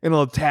 minutes, and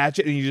I'll attach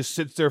it, and he just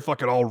sits there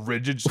fucking all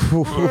rigid.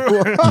 I'm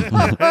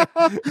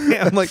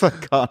like,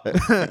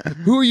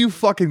 who are you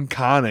fucking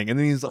conning? And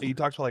then he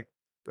talks about like.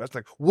 That's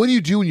like, what do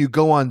you do when you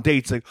go on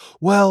dates? Like,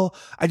 well,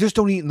 I just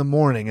don't eat in the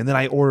morning, and then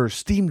I order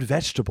steamed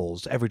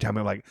vegetables every time.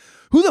 I'm like,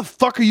 who the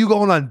fuck are you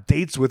going on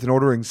dates with and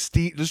ordering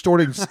steamed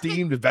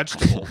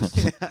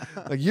vegetables?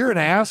 Like, you're an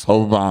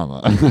asshole.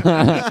 Obama.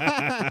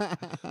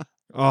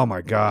 Oh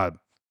my god,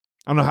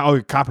 I don't know how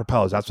copper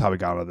pellets. That's how we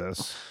got into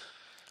this.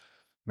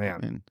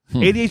 Man,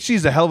 ADHD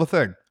is a hell of a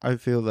thing. I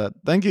feel that.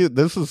 Thank you.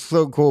 This is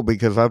so cool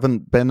because I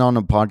haven't been on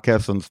a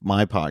podcast since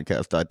my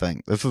podcast. I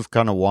think this is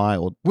kind of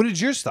wild. When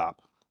did yours stop?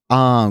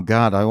 Oh,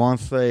 God, I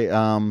want to say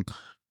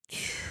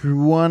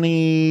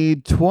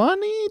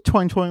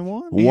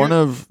 2021? One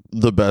of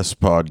the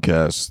best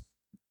podcasts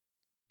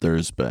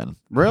there's been.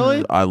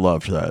 Really? I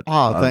loved that.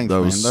 Oh, thanks, that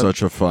man. was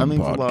such a fun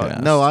means a lot.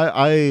 podcast. No,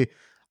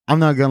 I'm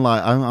not gonna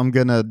lie. I'm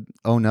gonna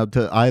own up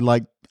to.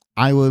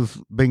 I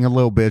was being a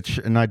little bitch,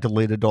 and I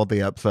deleted all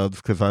the episodes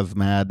because I was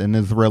mad, and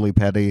it's really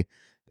petty,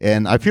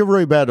 and I feel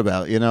really bad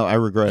about it. I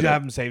regret Did it. you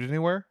have them saved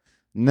anywhere?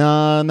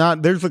 No,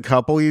 not. There's a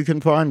couple you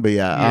can find, but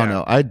yeah, I don't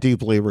know. I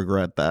deeply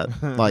regret that.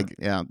 Like,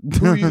 yeah.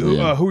 Who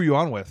are you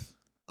on with?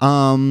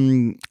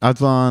 I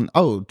was on.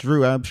 Oh,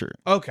 Drew Absher.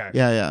 Okay.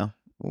 Yeah.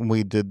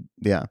 We did.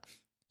 Yeah.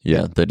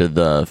 Yeah, they did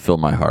the Fill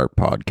My Heart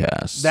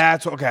podcast.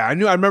 That's okay. I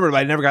remember, but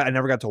I never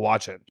got to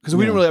watch it because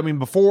we didn't really. I mean,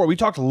 before we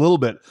talked a little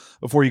bit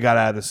before you got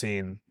out of the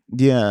scene.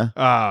 Yeah.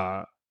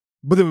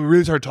 But then we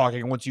really started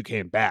talking once you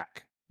came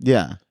back.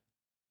 Yeah.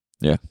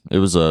 Yeah, it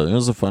was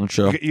a fun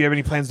show. You have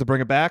any plans to bring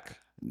it back?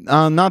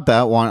 Not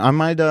that one. I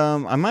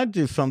might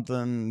do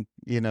something,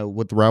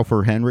 with Ralph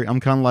or Henry. I'm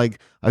kind of like,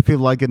 I feel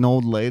like an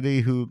old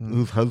lady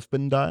whose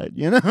husband died,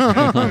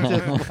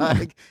 Just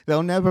like,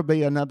 there'll never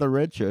be another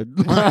Richard.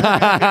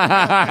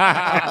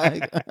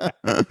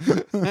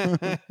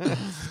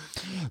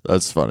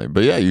 That's funny.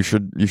 But yeah, you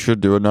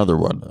should do another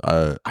one.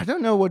 I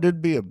don't know what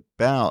it'd be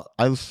about.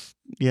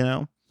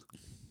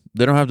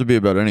 They don't have to be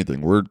about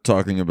anything. We're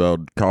talking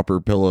about copper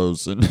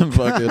pillows and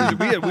fucking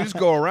we just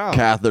go around.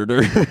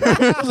 catheter.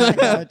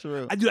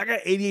 True. I got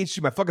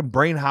ADHD. My fucking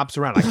brain hops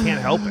around. I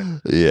can't help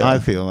it. Yeah. I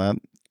feel that.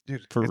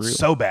 Dude, For it's real.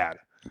 so bad.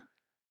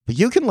 But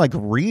you can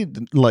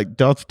read like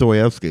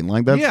Dostoevsky.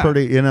 Like that's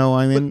pretty,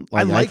 I mean.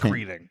 I like can't-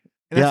 reading.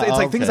 And it's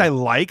like things I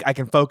like, I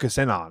can focus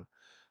in on.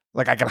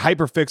 Like I can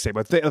hyperfixate.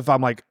 But if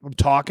I'm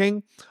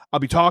talking,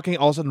 I'll be talking.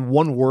 All of a sudden,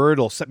 one word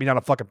will set me down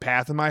a fucking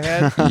path in my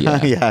head.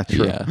 Yeah,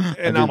 true. Yeah.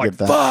 And I'm like,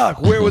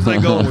 fuck, where was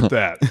I going with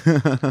that?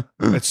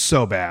 It's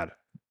so bad.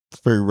 It's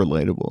very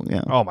relatable.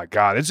 Yeah. Oh my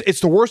god, it's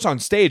the worst on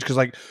stage because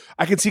like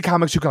I can see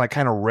comics who can like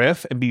kind of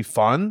riff and be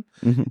fun,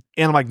 Mm-hmm.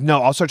 and I'm like,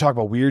 no, I'll start talking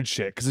about weird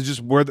shit because it's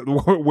just where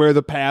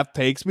the path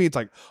takes me. It's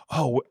like,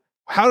 oh,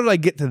 how did I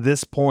get to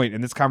this point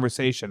in this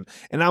conversation?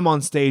 And I'm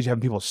on stage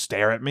having people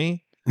stare at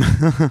me.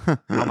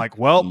 I'm like,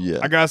 well, Yeah.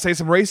 I gotta say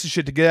some racist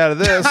shit to get out of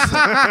this.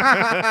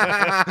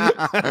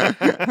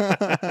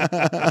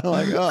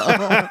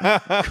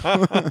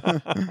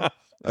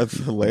 That's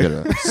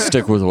hilarious. Gotta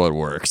stick with what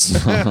works.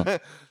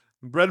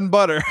 Bread and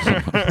butter.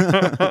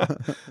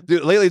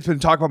 Dude, lately it's been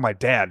talking about my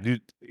dad.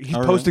 Dude, he's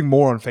Oh, posting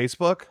more on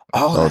Facebook.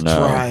 Oh, that's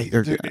no. right.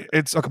 Dude,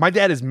 it's okay. My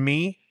dad is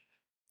me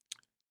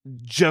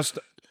just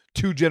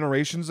 2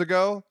 generations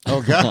ago.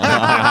 Oh god.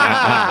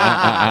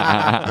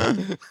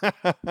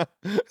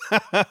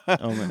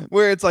 Oh man.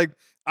 Where it's like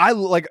I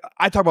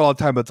talk about it all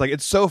the time, but it's like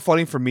it's so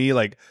funny for me,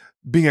 like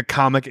being a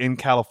comic in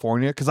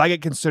California, because I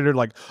get considered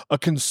like a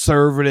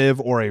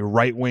conservative or a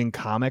right-wing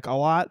comic a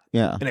lot,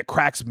 Yeah. and it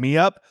cracks me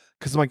up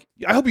because I'm like,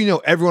 I hope you know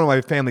everyone in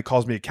my family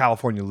calls me a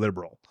California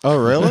liberal. Oh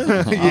really?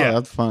 Yeah. Oh,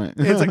 that's funny.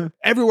 And it's like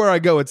everywhere I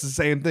go, it's the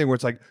same thing where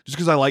it's like just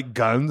because I like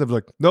guns, I'm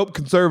like, nope,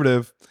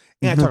 conservative.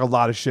 And I talk a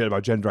lot of shit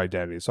about gender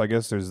identity, so I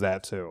guess there's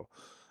that too.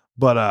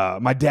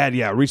 But my dad,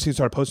 recently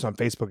started posting on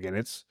Facebook, and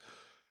it's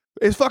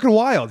fucking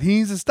wild. He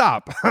needs to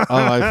stop. Oh,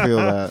 I feel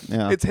that.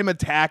 Yeah. It's him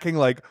attacking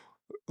like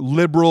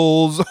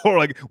liberals or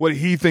like what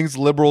he thinks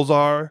liberals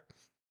are,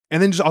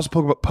 and then just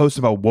also post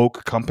about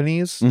woke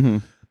companies. Mm-hmm.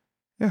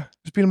 Yeah,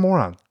 just being a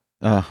moron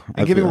I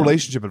and giving feel that.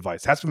 relationship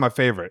advice. That's been my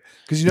favorite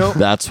because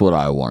That's what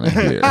I want to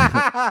hear.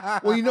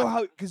 well, you know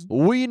how because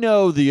We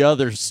know the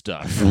other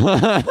stuff.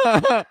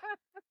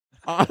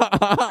 I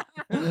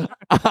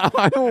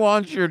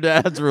want your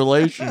dad's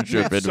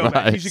relationship so bad.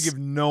 advice. He should give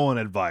no one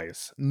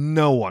advice.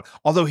 No one.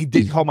 Although he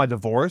did call my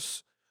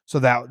divorce So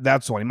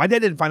that's the one. My dad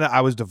didn't find out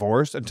I was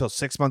divorced until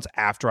 6 months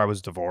after I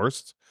was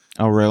divorced.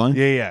 Oh, really?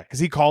 Yeah, because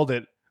he called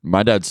it.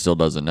 My dad still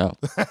doesn't know.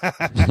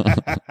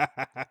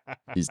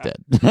 He's dead.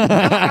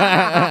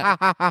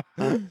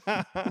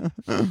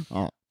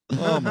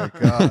 Oh my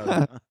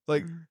god!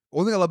 Like,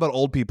 one thing I love about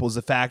old people is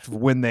the fact of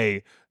when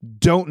they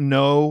don't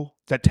know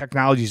that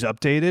technology is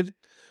updated.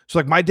 So,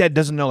 like, my dad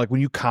doesn't know. Like,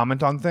 when you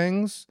comment on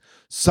things,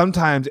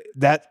 sometimes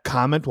that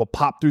comment will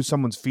pop through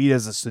someone's feed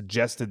as a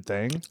suggested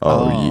thing.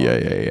 Oh,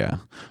 yeah.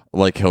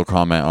 Like, he'll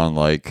comment on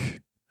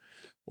like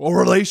or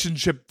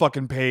relationship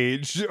fucking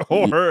page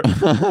or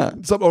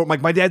some, or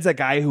like my dad's that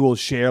guy who will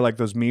share like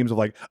those memes of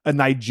like a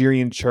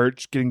Nigerian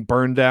church getting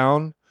burned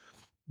down,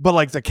 but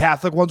like the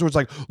Catholic ones where it's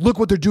like, look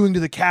what they're doing to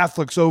the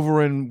Catholics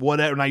over in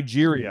whatever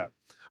Nigeria,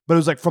 but it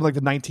was like from like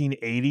the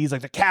 1980s,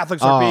 like the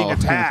Catholics are being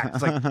attacked.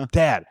 It's like,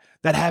 Dad,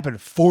 that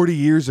happened 40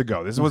 years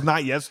ago. This was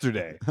not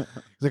yesterday. He's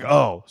like,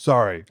 oh,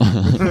 sorry.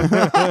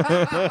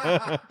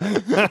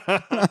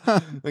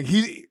 Like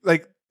he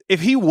like. If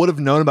he would have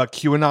known about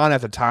QAnon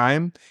at the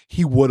time,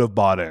 he would have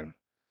bought in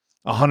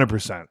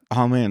 100%.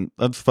 Oh, man,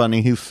 that's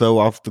funny. He's so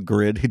off the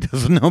grid. He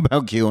doesn't know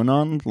about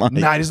QAnon. Like,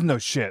 Nah, he doesn't know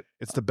shit.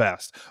 It's the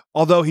best.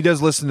 Although he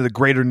does listen to the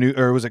Greater News,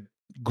 or was it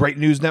Great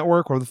News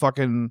Network or the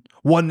fucking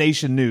One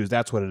Nation News?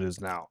 That's what it is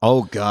now.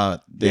 Oh,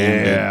 God.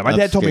 Damn, yeah. dude. My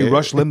dad told me scary.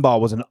 Rush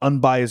Limbaugh was an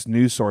unbiased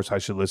news source I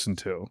should listen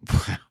to.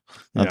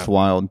 That's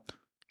wild.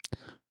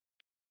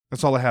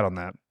 That's all I had on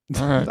that.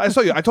 all right.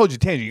 I told you,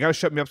 Tangy, you got to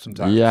shut me up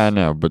sometimes. Yeah, I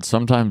know, but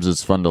sometimes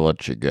it's fun to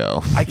let you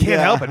go. I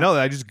can't help it. No,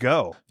 I just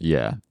go.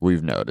 Yeah,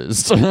 we've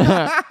noticed. You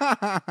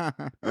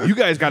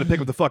guys got to pick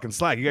up the fucking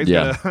slack. You guys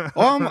got to.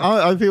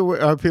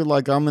 I feel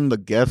like I'm in the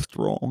guest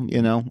role,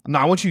 you know? No,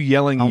 I want you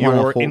yelling I want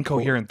your a whole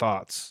incoherent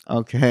thoughts.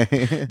 Okay.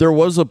 There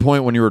was a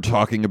point when you were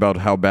talking about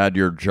how bad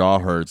your jaw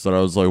hurts that I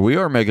was like, we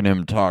are making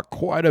him talk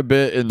quite a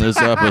bit in this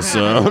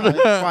episode.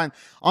 It's fine.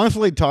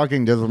 Honestly,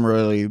 talking doesn't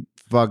really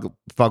fuck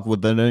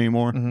with it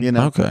anymore. Mhm. You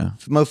know? Okay.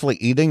 It's mostly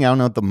eating. I don't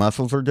know if the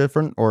muscles are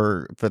different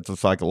or if it's a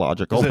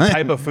psychological Is it a thing.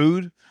 type of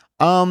food?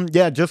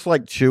 Yeah, just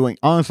like chewing.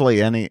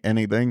 Honestly,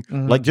 anything.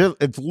 Mhm. Like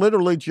it's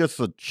literally just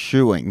a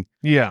chewing.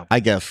 Yeah. I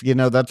guess you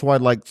know that's why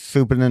like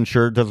soup and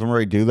ensure doesn't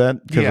really do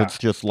that because Yeah. it's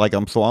just like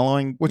I'm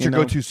swallowing. What's you your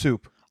know? go-to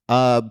soup?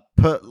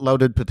 Put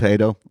loaded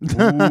potato. Ooh,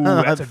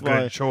 that's a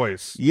why- good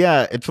choice.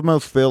 Yeah, it's the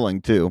most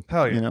filling too.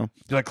 Hell yeah. You know. Do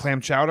you like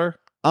clam chowder?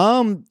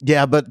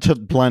 Yeah, but to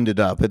blend it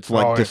up, it's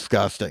like Oh, yeah.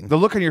 disgusting. The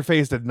look on your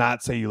face did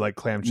not say you like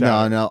clam No,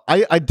 chowder. no,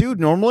 I do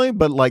normally,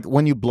 but like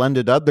when you blend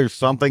it up, there's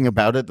something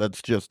about it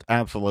that's just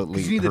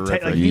absolutely 'Cause you need the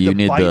horrific. like, you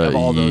need the bite of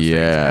all those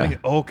yeah. things.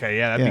 Okay,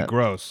 yeah, that'd Yeah. be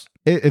gross.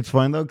 It's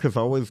fine though because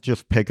I always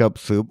just pick up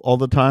soup all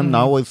the time, and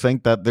I Mhm. always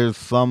think that there's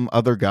some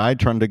other guy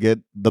trying to get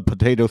the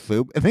potato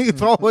soup. I think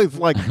it's always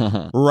like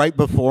right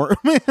before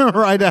me,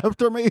 right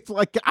after me. It's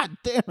like, God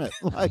damn it!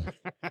 Like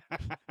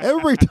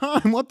every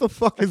time, what the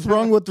fuck is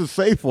wrong with the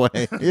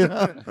Safeway? You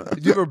know?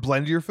 Did you ever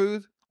blend your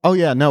food? Oh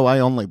yeah, no, I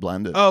only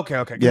blend it.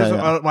 Okay. 'Cause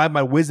Yeah. I had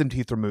my wisdom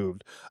teeth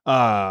removed. When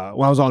I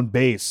was on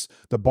base,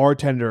 the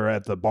bartender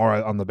at the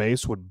bar on the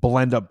base would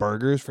blend up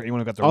burgers for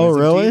anyone who got their Oh,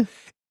 wisdom really?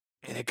 teeth.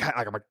 And it kind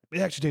of, I'm like, it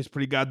actually tastes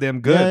pretty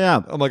goddamn good. Yeah,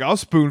 yeah. I'm like, I'll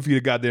spoon feed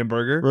a goddamn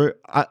burger.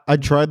 I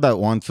tried that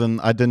once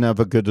and I didn't have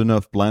a good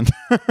enough blender.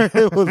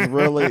 It was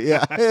really,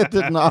 yeah, it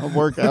did not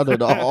work out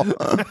at all.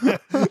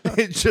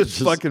 It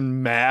just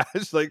fucking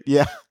mashed. Like,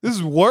 Yeah. this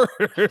is worse.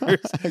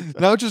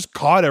 Now it's just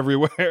caught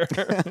everywhere.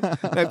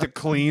 I have to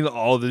clean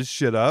all this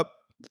shit up.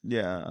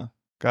 Yeah.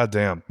 God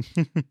damn.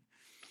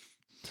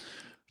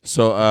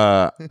 So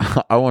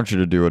I want you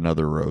to do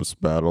another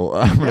roast battle.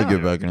 I'm gonna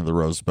get back into the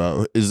roast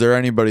battle. Is there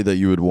anybody that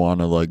you would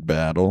want to like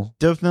battle?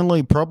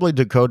 Definitely, probably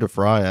Dakota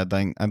Fry. I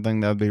think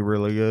that'd be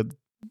really good.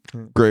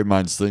 Great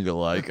minds think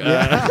alike.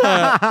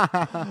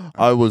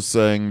 I was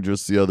saying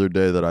just the other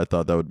day that I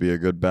thought that would be a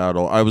good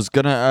battle. I was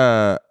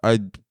gonna I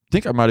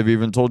think I might have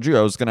even told you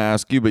I was gonna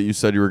ask you, but you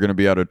said you were gonna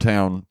be out of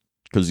town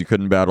because you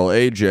couldn't battle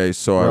AJ.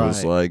 So I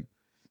was like,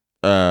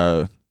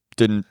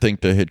 didn't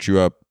think to hit you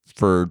up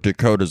for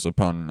Dakota's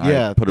opponent.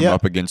 Yeah, I put him yeah.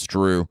 up against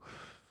Drew.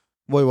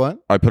 Wait, what?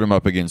 I put him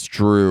up against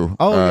Drew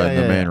Oh, yeah, in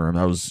the yeah, main yeah. room.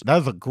 That was That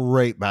was a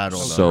great battle.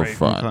 though. so great. I'm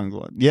fun. kinda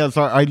glad. Yeah,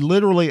 so I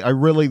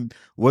really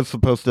was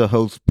supposed to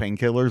host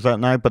Painkillers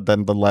that night, but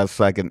then the last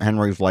second,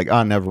 Henry's like,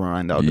 "Oh, never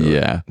mind, I'll do it."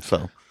 Yeah.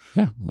 So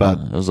Yeah, But-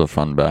 it was a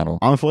fun battle.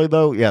 honestly,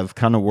 though, yeah, it's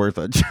kind of worth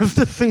it just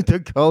to see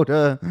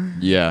Dakota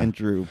Yeah. and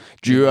Drew.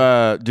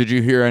 Did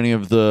you hear any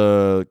of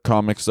the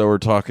comics that were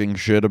talking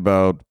shit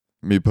about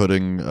me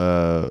putting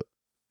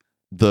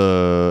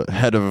the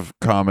head of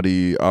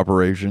comedy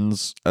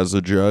operations as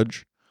a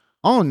judge?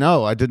 Oh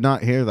no, I did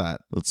not hear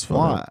that. That's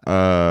funny.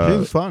 Why? She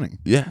was funny.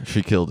 Yeah,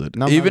 she killed it.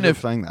 No, I'm even not if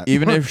just saying that.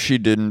 even if she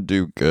didn't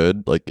do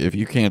good, like if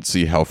you can't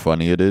see how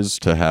funny it is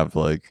to have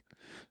like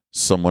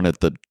someone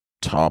at the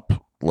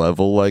top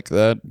level like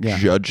that Yeah.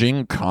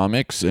 judging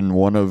comics in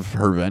one of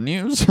her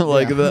venues,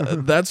 like Yeah.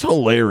 that's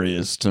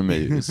hilarious to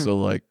me. So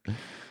like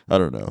I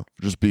don't know,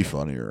 just be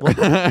funnier. What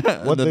And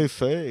then, they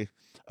say?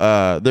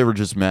 they were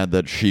just mad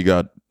that she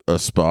got a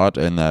spot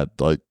and that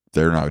like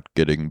they're not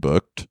getting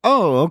booked.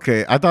 Oh,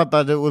 okay. I thought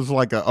that it was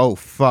like oh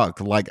fuck.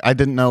 Like I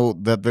didn't know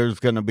that there's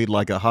gonna be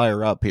like a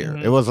higher up here.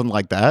 Mhm. It wasn't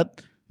like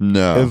that.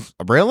 No.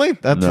 Really?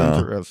 That's No.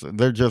 interesting.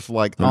 They're just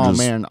like, They're oh just-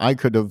 man, I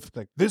could have.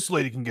 Like, this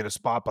lady can get a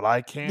spot, but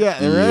I can't. Yeah,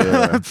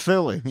 Yeah. that's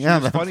silly. She's Yeah,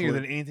 that's funnier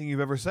weird. than anything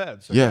you've ever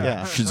said. So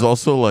Yeah. She's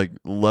also like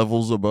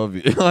levels above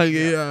you. Like,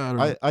 yeah. I don't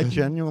know. I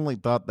genuinely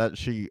thought that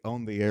she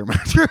owned the air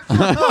mattress,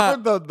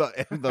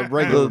 the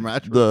regular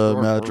mattress, the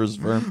store. mattress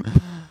firm.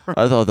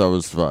 I thought that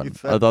was fun. You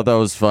said I thought that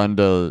was fun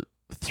to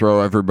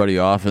throw everybody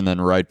off, and then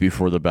right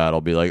before the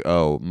battle, be like,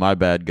 "Oh, my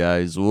bad,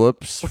 guys.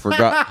 Whoops,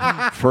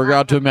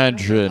 forgot to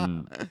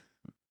mention."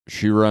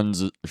 She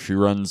runs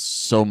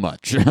so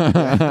much.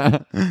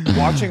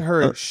 watching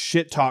her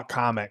shit talk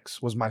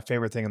comics was my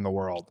favorite thing in the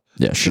world.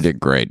 Yeah, she did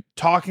great.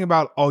 Talking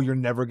about, oh, you're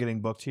never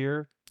getting booked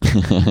here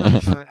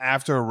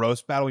after a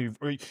roast battle.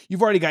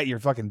 You've already got your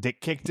fucking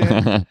dick kicked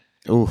in,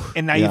 Oof,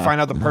 and now you yeah. find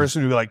out the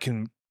person who like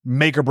can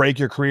make or break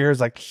your career is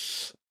like,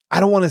 I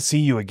don't want to see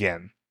you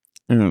again.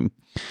 Mm.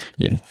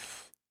 Yeah,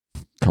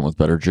 come with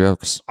better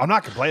jokes. I'm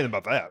not complaining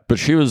about that. But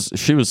she was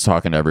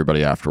talking to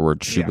everybody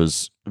afterwards. She Yeah.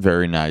 was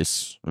very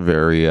nice,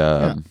 very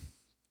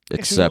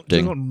accepting.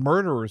 She's got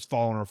murderers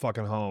following her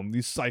fucking home.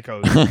 These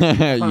psychos.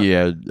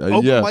 Yeah,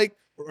 Open yeah, mic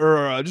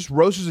or just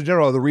roasters in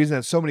general are the reason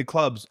that so many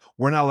clubs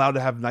we're not allowed to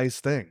have nice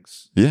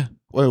things. yeah,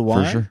 Wait,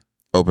 why? for sure.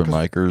 Open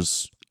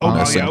micers Oh,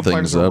 messing open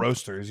things micers are up.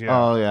 roasters. Yeah.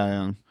 Oh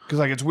yeah. Because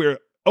like it's weird.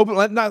 Maybe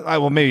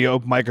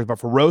open micers, but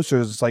for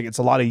roasters, it's like it's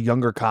a lot of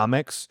younger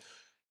comics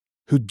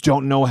who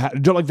don't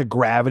like the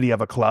gravity of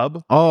a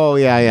club. Oh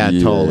yeah. Yeah.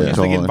 Totally. Yeah.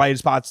 So they get Totally. invited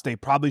spots they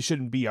probably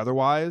shouldn't be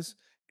otherwise,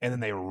 and then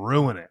they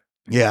ruin it.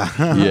 Yeah.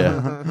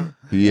 Yeah.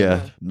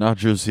 Yeah, not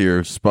just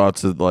here.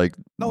 Spots at like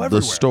No, the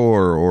everywhere.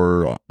 store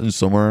or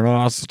somewhere in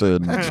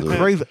Austin. That's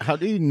crazy. How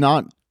do you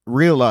not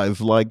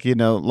realize, like,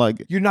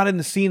 like? You're not in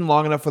the scene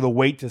long enough for the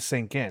weight to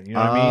sink in. You know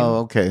what I mean? Oh,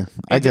 okay.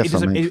 I guess it that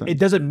doesn't, makes it, sense. it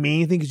doesn't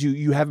mean anything because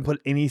you haven't put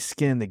any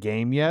skin in the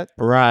game yet.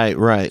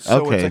 Right.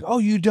 So Okay. it's like, oh,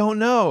 you don't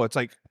know. It's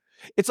like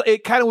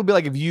it kind of would be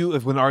like if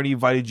when Arnie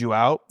invited you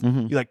out,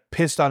 Mhm. you like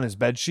pissed on his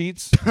bed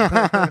sheets.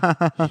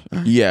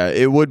 Yeah,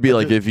 it would be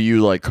like if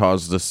you like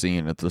caused a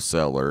scene at the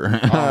cellar.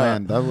 Oh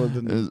man, that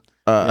wasn't.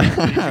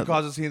 Did you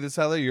cause a scene in the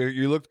cellar?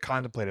 You looked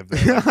contemplative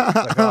there. Like,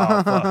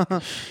 oh, fuck.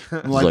 I'm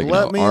It's like,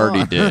 let no, me Artie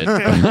on.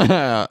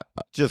 did.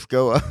 Just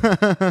go.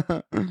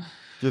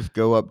 Just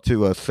go up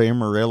to Sam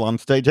Morril on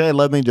stage. Hey,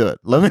 let me do it.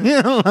 Let me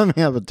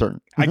have a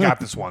turn. I got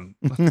this one.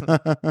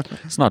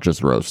 It's not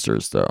just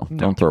roasters though. No.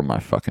 Don't throw my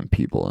fucking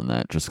people in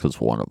that just because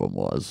one of them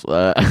was. It's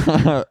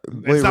not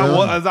really?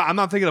 one, I'm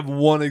not thinking of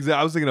one example.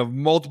 I was thinking of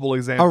multiple Oh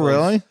examples.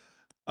 really?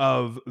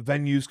 Of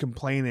venues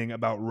complaining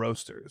about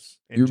roasters.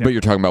 in But general. you're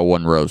talking about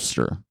one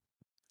roaster.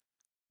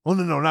 Oh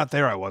no, not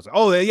there. I wasn't.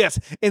 Oh yes,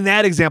 in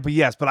that example,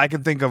 yes. But I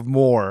can think of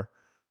more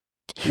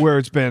where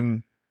it's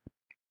been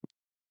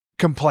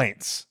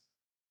complaints.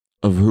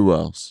 Of who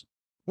else?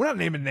 We're not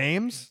naming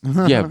names.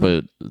 Yeah,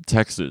 but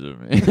text it to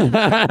me.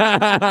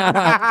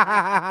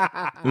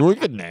 We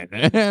could name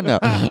it.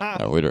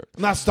 No, we don't.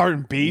 I'm not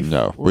starting beef.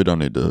 No, we don't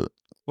need to.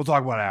 We'll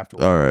talk about it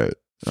afterwards. All right.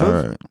 So All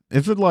right.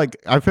 Is it like,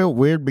 I feel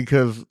weird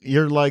because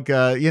you're like,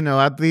 at the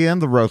end of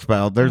the roast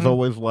battle, there's Mhm.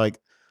 always like,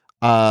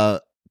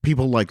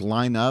 people like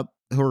line up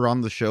who are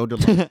on the show to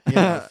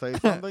like, say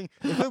something.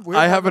 Is it weird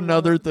I have that-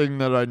 another thing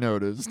that I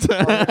noticed.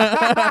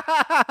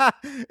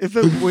 Is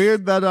it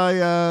weird that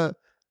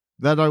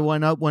I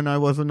went up when I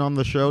wasn't on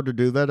the show to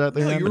do that at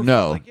the No, end? you were-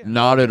 No, like, yeah.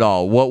 not at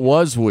all. What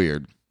was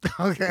weird?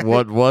 Okay.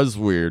 What was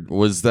weird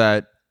was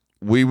that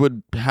we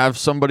would have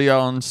somebody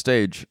on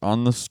stage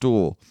on the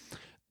stool,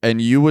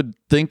 and you would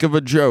think of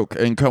a joke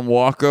and come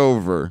walk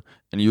over,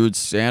 and you would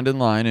stand in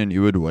line and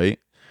you would wait,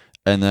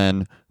 and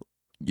then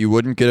you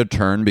wouldn't get a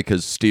turn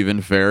because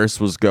Stephen Ferris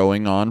was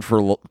going on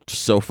for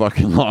so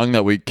fucking long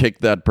that we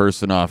kicked that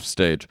person off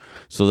stage.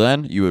 So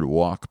then you would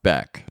walk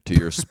back to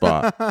your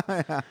spot,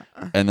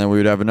 and then we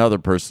would have another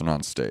person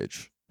on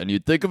stage. And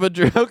you'd think of a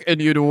joke,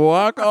 and you'd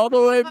walk all the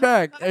way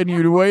back, and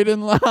you'd wait in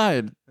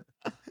line.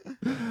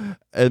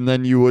 And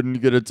then you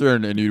wouldn't get a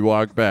turn, and you'd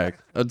walk back.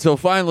 Until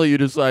finally you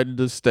decided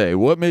to stay.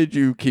 What made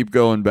you keep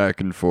going back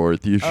and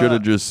forth? You should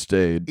have just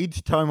stayed.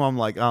 Each time I'm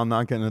like, I'm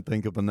not going to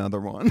think of another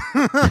one.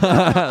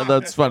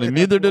 That's funny.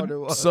 Neither What did it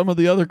was. some of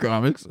the other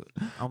comics.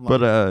 I'm like,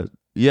 But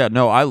yeah,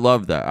 no, I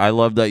love that. I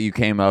love that you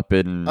came up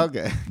and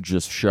okay.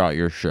 just shot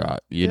your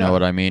shot. You Yeah. know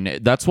what I mean?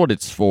 That's what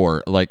it's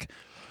for. Like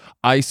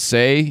I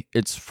say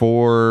it's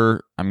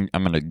for I'm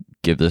gonna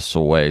give this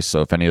away.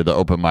 So if any of the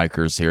open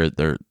micers here,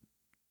 they're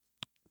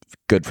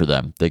good for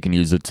them. They can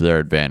use it to their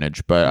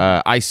advantage.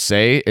 But I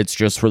say it's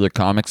just for the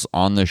comics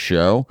on the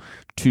show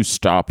to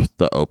stop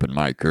the open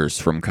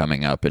micers from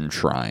coming up and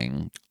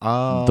trying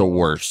Oh, the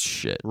worst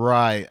shit.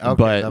 right. Okay,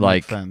 But, that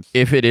like, makes sense.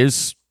 If it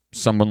is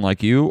someone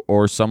like you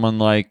or someone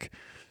like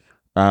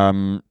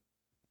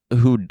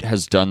who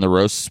has done the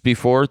roasts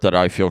before that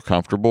I feel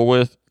comfortable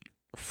with,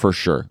 for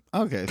sure,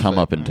 Okay, come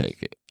so- up and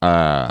take it.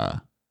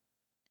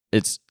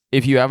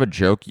 if you have a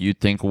joke you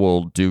think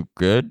will do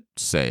good,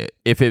 say it.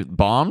 If it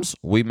bombs,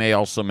 we may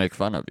also make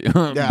fun of you.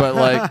 Yeah. But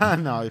like,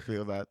 no, I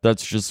feel that.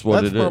 that's just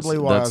what That's it is. probably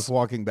why I That's was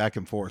walking back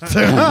and forth. Just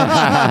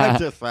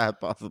that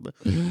possibly.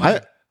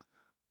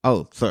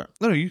 Oh, sorry.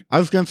 No, you. I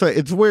was gonna say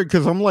it's weird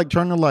because I'm like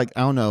trying to like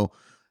I don't know.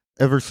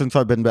 Ever since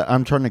I've been back,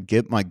 I'm trying to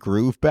get my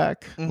groove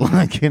back,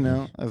 like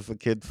as the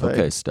kids say.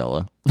 okay,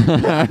 Stella.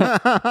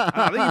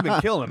 I think you've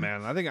been killing it,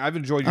 man. I think I've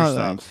enjoyed your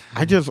stuff.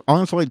 I just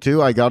honestly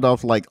too, I got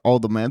off like all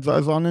the meds I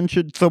was on and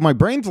shit. So my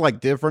brain's like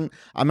different.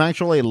 I'm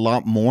actually a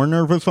lot more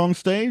nervous on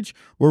stage.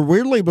 Where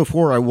weirdly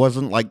before I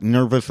wasn't like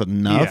nervous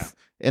enough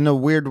in a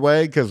weird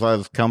way because I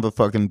was kind of a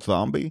fucking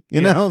zombie,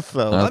 you know.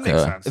 So that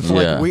makes sense. it's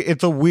like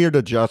it's a weird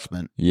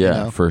adjustment. Yeah,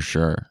 you know? for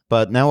sure.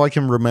 But now I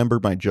can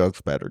remember my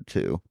jokes better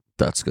too.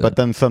 That's good. But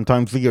then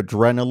sometimes the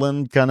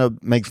adrenaline kind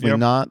of makes me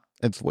not.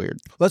 It's weird.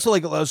 That's so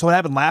what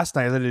happened last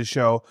night. I did a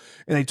show,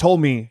 and they told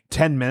me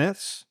 10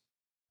 minutes.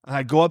 And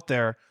I go up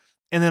there,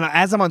 and then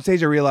as I'm on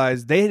stage, I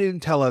realize they didn't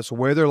tell us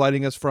where they're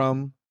lighting us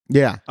from.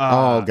 Yeah.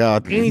 Oh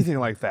God. Anything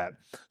like that.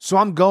 So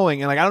I'm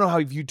going, and like I don't know how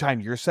you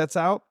time your sets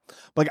out,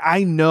 but like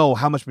I know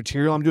how much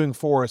material I'm doing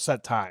for a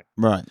set time.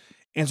 Right.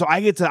 And so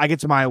I get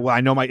to my what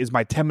I know is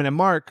my 10-minute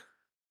mark.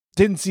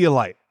 Didn't see a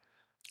light.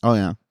 Oh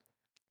yeah.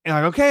 And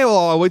I'm like, okay,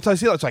 well, I'll wait till I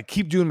see it. So I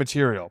keep doing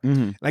material.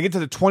 Mm-hmm. And I get to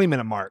the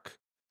 20-minute mark.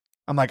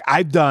 I'm like,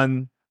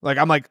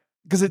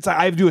 because it's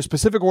I do a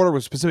specific order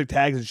with specific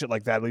tags and shit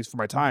like that, at least for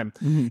my time.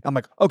 Mm-hmm. I'm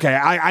like, okay,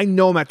 I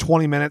know I'm at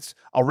 20 minutes.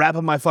 I'll wrap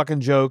up my fucking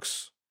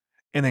jokes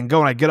and then go.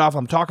 And I get off.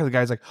 I'm talking to the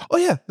guys like, oh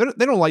yeah,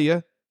 they don't like you.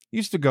 You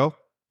used to go.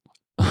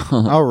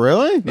 Oh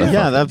really?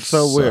 Yeah, that's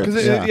so weird.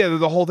 Because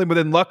the whole thing. But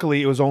then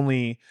luckily it was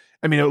only.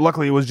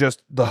 Luckily it was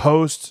just the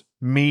host,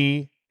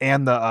 me,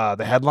 and the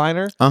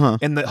headliner.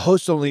 And the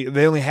host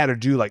they only had to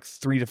do like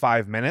 3 to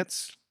 5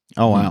 minutes.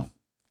 Oh wow.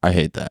 I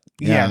hate that.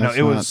 Yeah, no,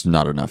 it was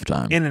not enough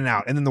time. in and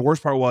out. And then the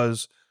worst part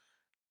was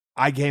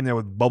I came there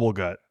with bubble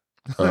gut.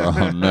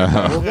 Oh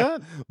no.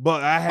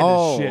 But I had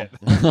to shit.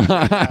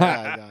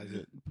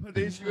 But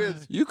the issue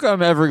is You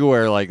come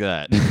everywhere like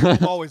that.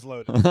 I'm always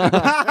loaded.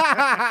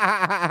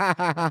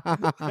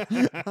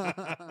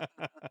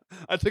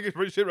 I took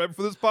a shit right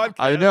before this podcast.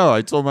 I know.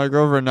 I told my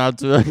girlfriend not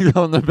to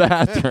go in the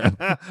bathroom.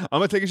 I'm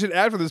gonna take a shit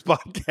after this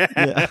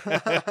podcast.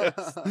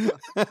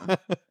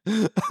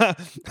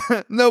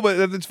 No, but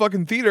it's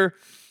fucking theater.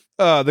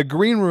 The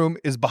green room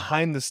is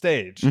behind the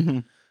stage.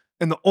 Mm-hmm.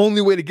 And the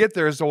only way to get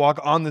there is to walk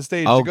on the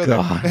stage to go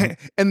there.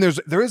 And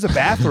there is a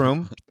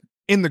bathroom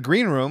in the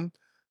green room,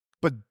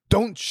 but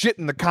don't shit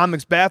in the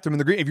comics bathroom in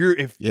the green.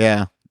 If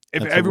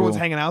everyone's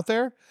hanging out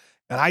there,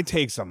 and I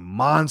take some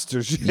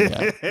monster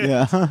shit.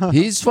 Yeah.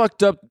 He's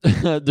fucked up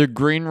the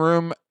green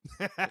room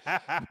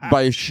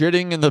by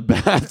shitting in the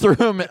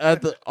bathroom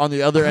on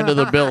the other end of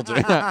the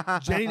building.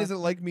 Jenny doesn't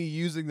like me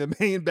using the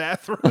main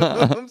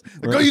bathrooms.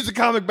 Go use the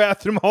comic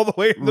bathroom all the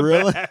way in the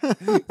back.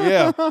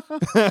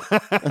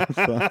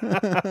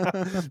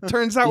 Yeah.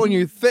 Turns out when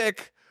you're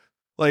thick,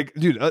 like,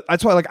 dude,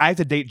 that's why I have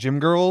to date gym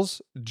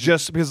girls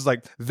just because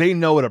they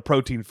know what a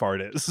protein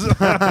fart is.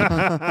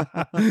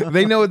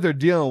 They know what they're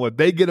dealing with.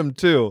 They get them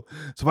too.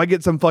 So if I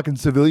get some fucking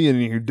civilian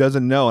in here who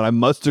doesn't know and I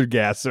mustard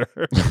gas her.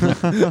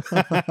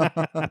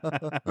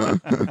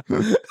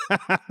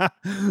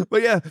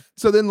 But yeah,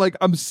 so then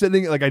I'm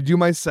sitting, I do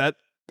my set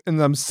and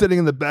I'm sitting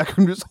in the back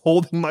room just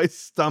holding my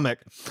stomach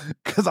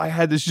because I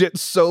had to shit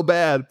so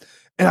bad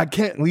and I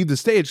can't leave the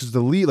stage because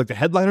the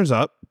headliner's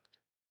up.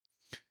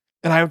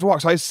 And I have to walk.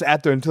 So I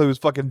sat there until he was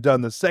fucking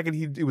done. The second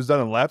he was done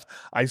and left,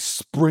 I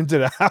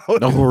sprinted out.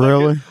 Oh,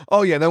 really?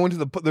 Oh, yeah. And I went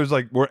to there's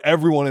where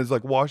everyone is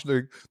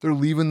watching. They're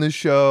leaving the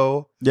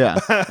show. Yeah.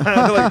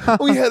 They're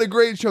we had a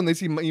great show. And they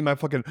see my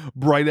fucking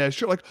bright ass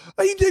show.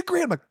 Oh, you did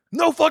great. I'm like,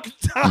 no fucking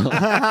time.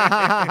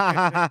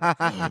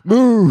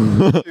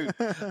 Moo. Dude.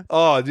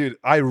 Oh, dude.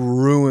 I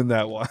ruined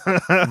that one.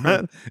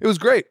 It was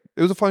great.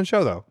 It was a fun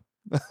show, though.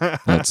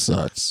 That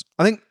sucks.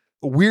 I think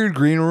weird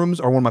green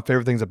rooms are one of my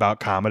favorite things about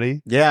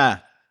comedy. Yeah.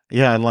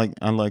 Yeah, I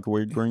like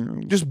weird green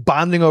rooms. Just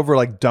bonding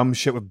over dumb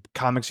shit with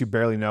comics you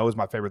barely know is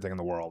my favorite thing in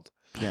the world.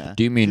 Yeah.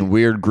 Do you mean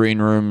weird green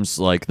rooms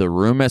like the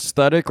room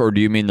aesthetic, or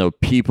do you mean the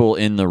people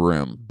in the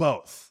room?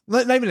 Both.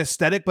 Not even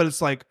aesthetic, but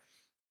it's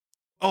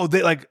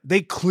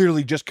they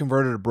clearly just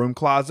converted a broom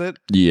closet.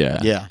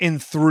 Yeah. Yeah.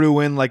 And threw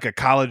in a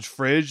college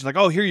fridge.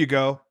 Oh, here you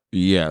go.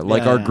 Yeah,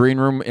 our green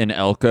room in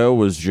Elko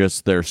was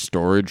just their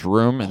storage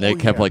room, and they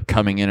kept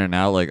coming in and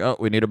out, oh,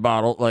 we need a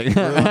bottle, And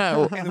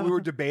then we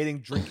were debating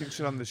drinking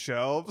shit on the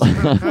shelves.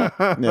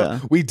 Yeah,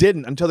 we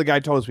didn't until the guy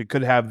told us we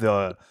could have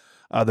the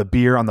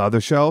beer on the other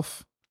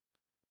shelf.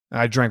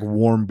 And I drank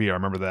warm beer. I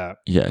remember that.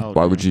 Yeah,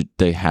 why would you?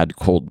 They had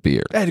cold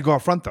beer. I had to go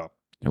out front though.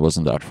 It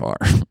wasn't that far.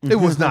 It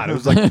was not.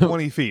 It was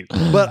 20 feet,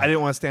 but I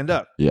didn't want to stand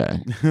up. Yeah,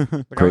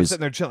 I was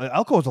sitting there chilling.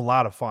 Elko was a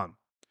lot of fun.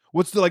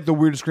 What's the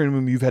weirdest green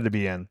room you've had to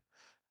be in?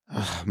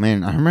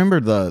 Man, I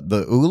remember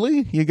the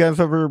Uli. You guys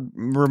ever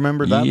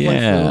remember that place?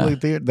 The Uli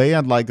Theater? They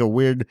had a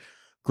weird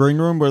green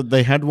room where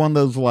they had one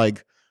of those I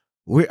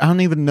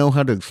don't even know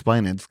how to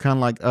explain it. It's kind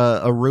of like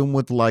a room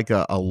with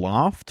a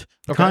loft,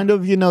 kind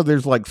of.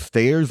 There's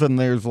stairs and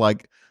there's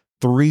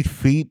 3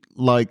 feet,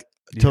 like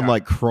to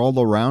like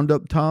crawl around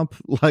up top,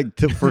 like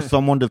for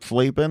someone to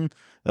sleep in.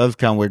 That was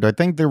kind of weird. I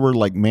think there were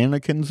like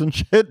mannequins and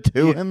shit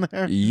too in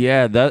there.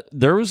 Yeah, that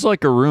there was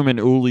like a room in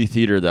Uli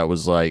Theater that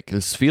was like,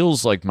 this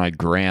feels like my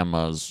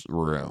grandma's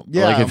room.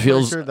 Yeah, like it I'm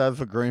feels. pretty sure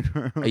that's a green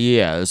room.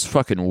 Yeah, it's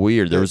fucking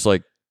weird. There was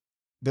like.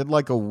 Did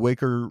like a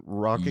wicker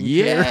rocking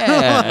chair.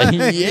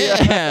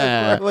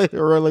 Yeah.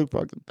 Really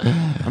fucking.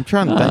 I'm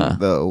trying to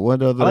think though.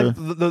 What other? I like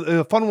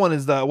the fun one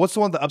is what's the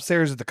one that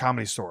upstairs at the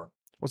Comedy Store?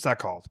 What's that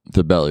called?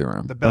 The belly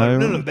room. The belly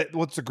room. No,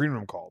 what's the green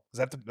room called? Is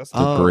that that's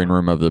the green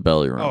room of the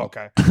belly room? Oh,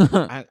 okay.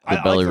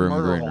 The belly like room. The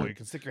murder green hole room. you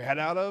can stick your head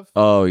out of.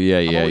 Oh yeah,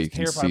 I'm yeah. always You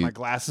can terrified see of my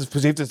glasses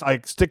because you have to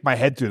like stick my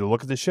head through to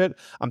look at this shit.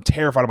 I'm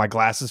terrified of my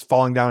glasses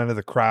falling down into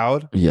the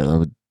crowd.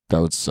 Yeah,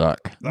 that would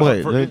suck.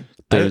 Wait,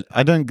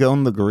 I didn't go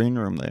in the green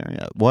room there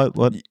yet. What?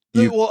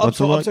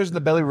 Upstairs in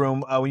the belly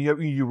room, when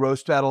you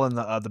roast battle in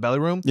the belly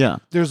room, yeah,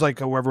 there's like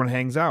where everyone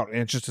hangs out, and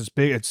it's just this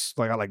big. It's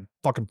like got like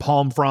fucking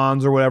palm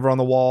fronds or whatever on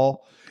the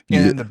wall,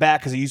 and in the back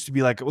because it used to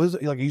be like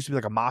it used to be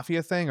like a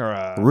mafia thing or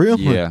a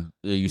really yeah.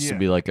 It used to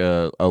be like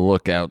a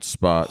lookout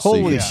spot.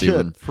 Holy so you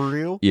shit! For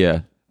real? Yeah,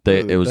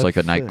 it was like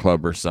a sick.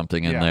 nightclub or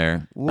something in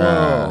there.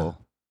 Whoa.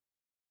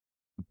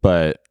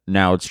 But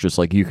now it's just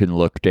like you can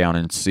look down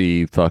and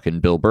see fucking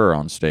Bill Burr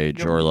on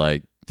stage or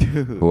like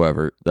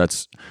whoever. I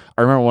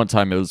remember one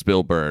time it was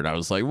Bill Burr and I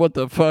was like, what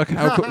the fuck?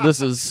 How cool? This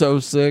is so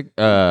sick.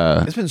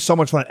 It's been so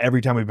much fun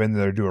every time we've been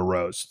there to do a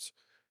roast.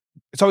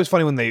 It's always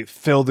funny when they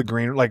fill the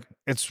green, like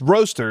it's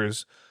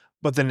roasters,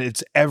 but then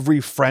it's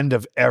every friend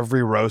of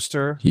every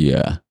roaster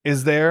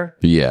is there.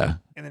 Yeah.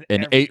 And,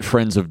 then 8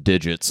 friends of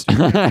digits.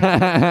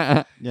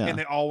 Yeah. And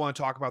they all want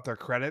to talk about their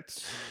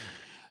credits.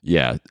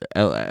 Yeah.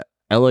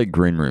 LA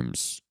green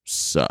rooms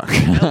suck.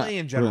 LA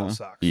in general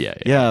sucks. Yeah.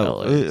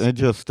 I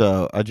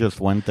just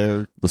went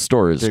there. The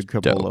store is did a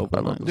couple dope.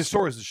 open mics. The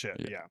store is the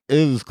shit. Yeah. It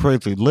is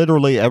crazy.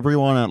 Literally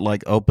everyone at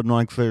like open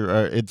mics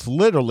there. It's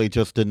literally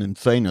just an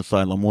insane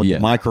asylum with a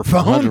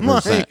microphone.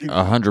 100%.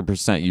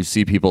 100%. You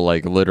see people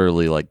like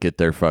literally like get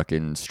their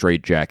fucking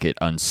straitjacket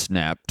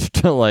unsnapped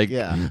to like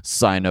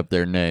sign up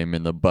their name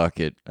in the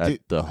bucket at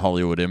the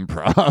Hollywood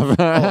Improv.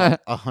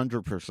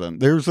 100%.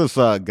 There's this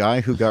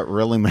guy who got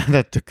really mad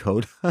at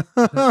Dakota,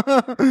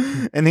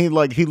 and he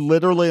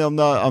literally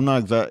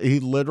he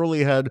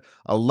literally had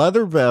a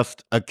leather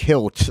vest, a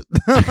kilt,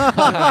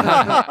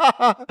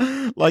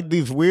 like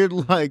these weird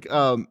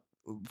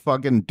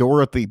fucking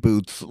Dorothy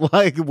boots,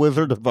 like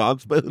Wizard of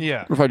Oz boots.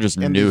 Yeah. If I just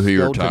knew who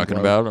you were talking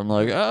about, I'm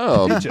like,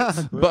 oh,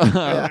 that's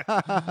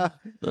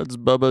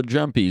Bubba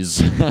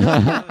Jumpies.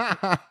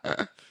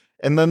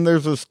 And then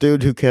there's this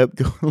dude who kept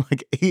going,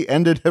 like, he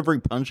ended every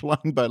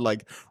punchline by,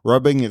 like,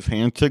 rubbing his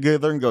hands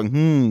together and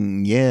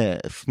going,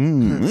 yes,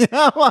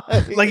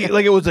 like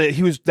it was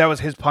that was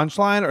his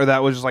punchline, or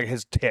that was just like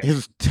his tick?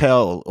 His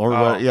tell, or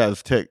what,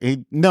 his tick.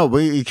 But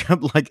he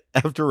kept, like,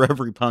 after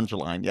every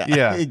punchline,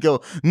 he'd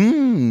go,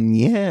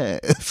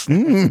 yes,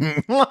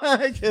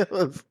 like, it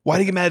was. Why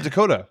did he get mad at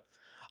Dakota?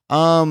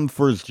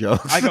 For his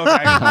jokes. I said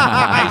that.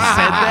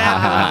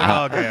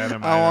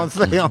 I won't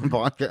say on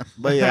podcast,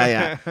 but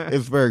yeah,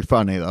 it's very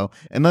funny though.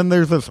 And then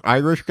there's this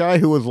Irish guy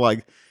who was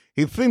like,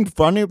 he seemed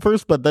funny at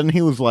first, but then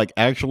he was like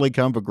actually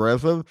kind of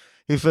aggressive.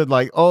 He said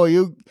like, "Oh,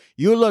 you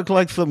look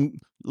like some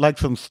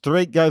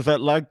straight guys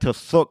that like to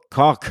suck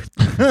cock."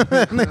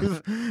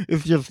 And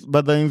it's just,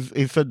 but then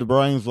he said to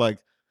Brian, he's like,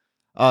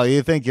 "Oh,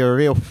 you think you're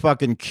real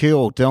fucking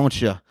cool,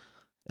 don't you?"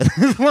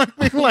 It's like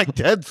being like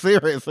dead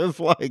serious. It's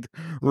like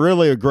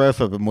really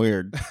aggressive and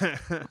weird.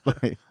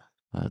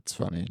 That's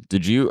funny.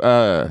 Did you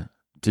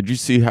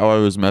see how I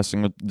was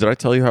messing with? Did I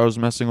tell you how I was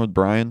messing with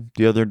Brian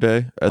the other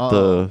day at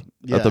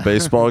the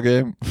baseball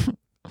game?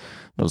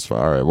 That was fun.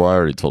 All right. Well, I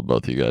already told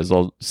both of you guys.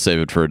 I'll save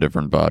it for a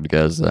different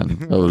podcast. Then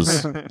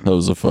that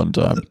was a fun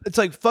time. It's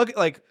like fuck it,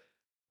 like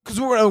because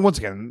we're once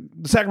again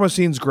the Sacramento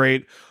scene's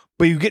great,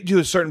 but you get to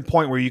a certain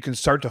point where you can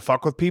start to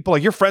fuck with people.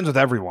 Like you're friends with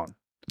everyone.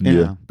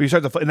 Yeah. But you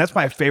start to, and that's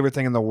my favorite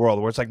thing in the world,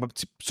 where it's like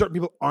certain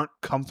people aren't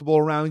comfortable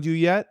around you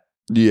yet.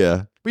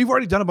 Yeah. But you've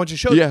already done a bunch of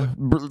shows. Yeah.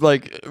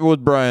 Like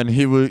with Brian,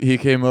 he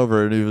came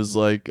over and he was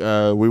like,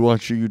 we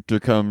want you to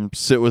come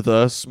sit with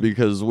us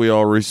because we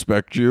all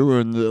respect you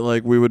and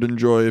like we would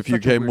enjoy if you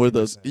came with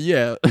us.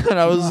 Yeah. And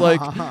I was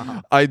like,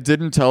 I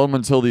didn't tell him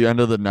until the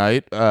end of the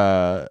night.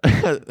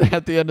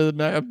 At the end of the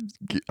night,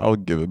 I'll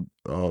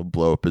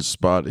blow up his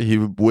spot. He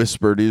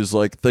whispered, he was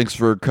like, thanks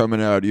for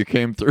coming out. You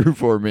came through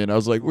for me. And I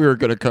was like, we were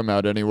going to come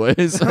out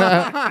anyways.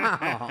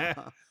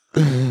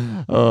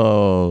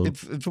 Oh,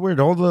 it's weird.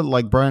 All the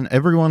like Brian,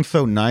 everyone's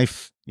so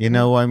nice, you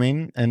know what I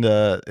mean? And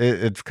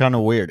it's kind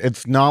of weird.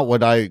 It's not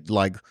what I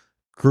like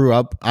grew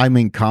up. I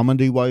mean,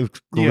 comedy wise,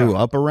 grew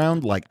up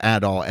around like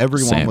at all.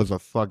 Everyone was a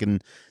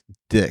fucking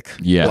dick.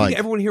 Yeah, I think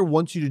everyone here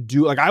wants you to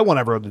do like I want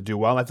everyone to do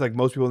well. And I feel like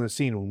most people in the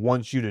scene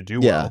want you to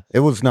do well. It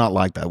was not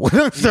like that when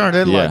I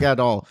started like at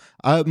all.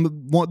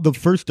 The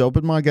first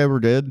open mic I ever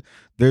did.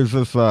 There's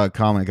this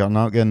comic. I'm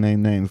not gonna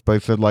name names, but he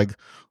said like,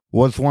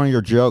 what's one of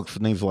your jokes?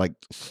 And he's like,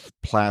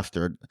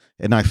 plastered.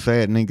 And I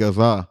say it, and he goes,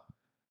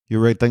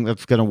 you really think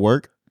that's going to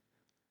work?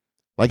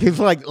 Like he's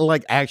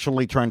like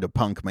actually trying to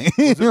punk me.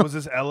 Was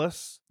this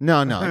Ellis?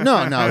 No,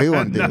 he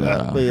wouldn't do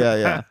that. But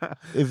yeah.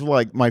 It's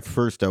like my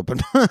first open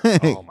mic.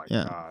 Oh my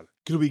Yeah. god!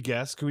 Could we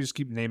guess? Can we just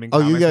keep naming? Oh,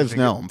 you comics guys and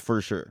know think him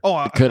for sure.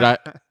 Oh, Could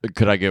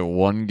I get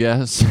one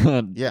guess?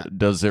 Yeah.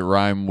 Does it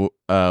rhyme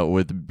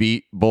with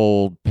beat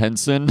bold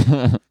Penson?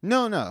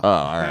 No. Oh,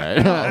 all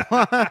right.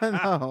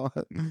 No.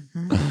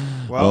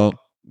 Well,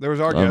 there was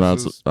our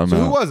guesses. I'm so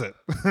who out. was it?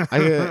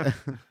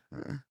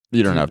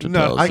 You don't have to No,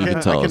 tell us. I You can-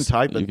 can tell I can us.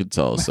 type it. You can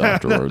tell us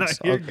afterwards.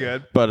 You're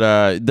good.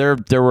 But there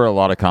were a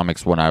lot of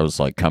comics when I was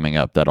like coming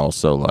up that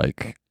also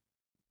like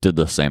did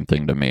the same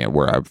thing to me,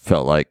 where I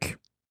felt like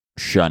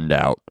shunned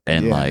out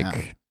and Yeah.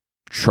 like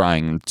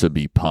trying to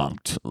be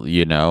punked,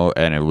 you know,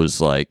 and it was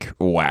like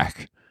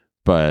whack.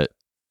 But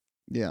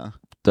Yeah.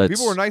 that's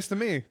People were nice to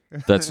me.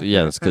 that's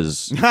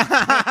because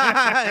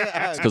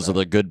it's because of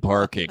the good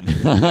parking.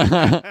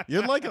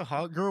 You're like a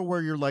hot girl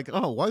where you're like,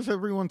 oh, why is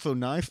everyone so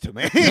nice to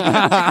me?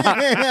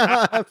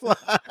 I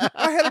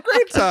had a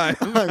great time.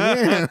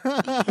 Man.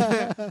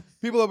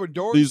 People opened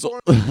doors. these, for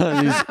me.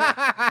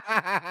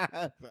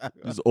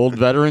 these old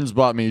veterans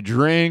bought me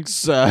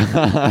drinks.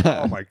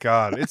 Oh my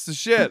god, it's the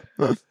shit.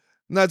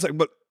 No, it's like,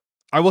 but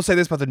I will say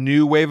this about the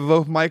new wave of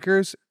open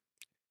micers: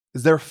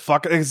 is they're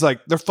fucking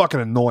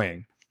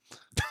annoying.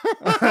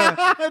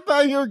 I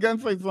thought you were gonna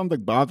say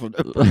something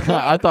positive.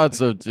 I thought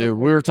so too.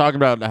 We were talking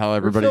about how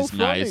everybody's so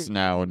funny. nice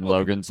now, and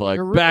Logan's like,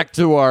 You're back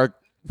to our.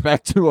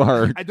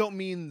 I don't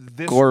mean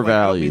this. Core I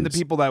don't mean the values.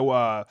 people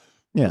that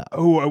Yeah.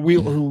 who we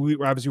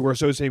obviously were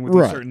associating with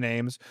Right. these certain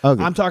names.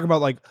 Okay. I'm talking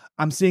about like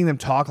I'm seeing them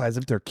talk as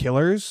if they're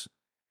killers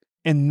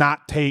and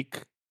not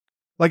take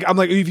like I'm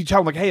like if you tell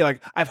them like hey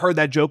like I've heard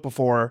that joke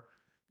before,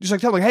 just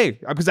like tell them like hey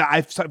because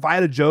if I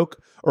had a joke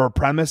or a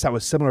premise that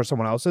was similar to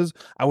someone else's,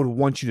 I would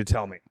want you to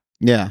tell me.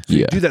 Yeah.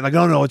 Yeah. Do that like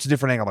no it's a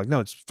different angle. I'm like no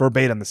it's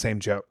verbatim the same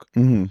joke.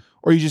 Mm-hmm.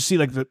 Or you just see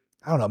like I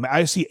don't know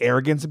I see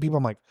arrogance in people.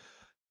 I'm like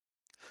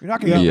you're not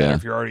gonna get Yeah. better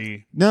if you're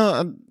already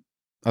No,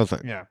 I was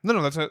like, yeah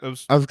no that's it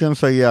was I was gonna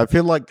say, yeah, I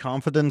feel like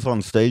confidence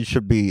on stage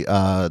should be,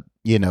 earned,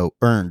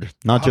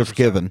 not just 100%.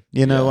 given.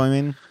 You know Yeah. what I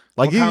mean?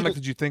 Like what you, comic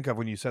did you think of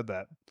when you said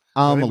that?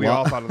 I a think we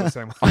all lot. thought of the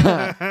same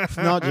one. It's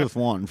not just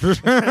one.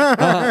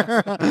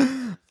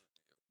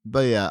 But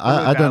yeah,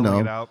 Really I don't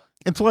battling it know. out.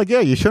 It's like, yeah,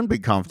 you shouldn't be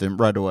confident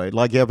right away,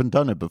 like you haven't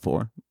done it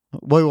before.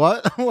 Wait,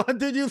 what? What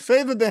did you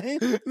say the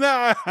name?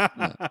 No.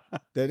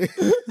 Did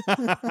he?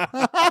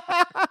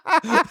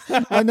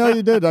 I know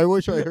you did. I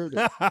wish I heard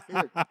it.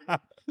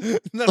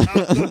 No,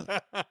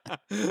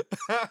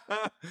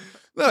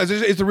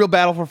 it's a real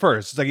battle for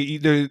first. It's like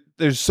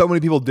there's so many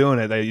people doing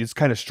it that it's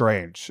kind of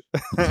strange.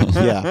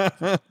 Yeah.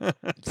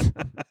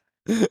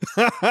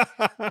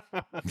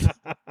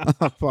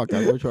 Fuck,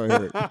 I wish I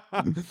heard it.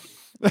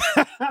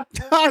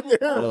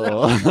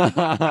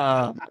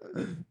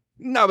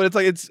 No, but it's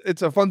like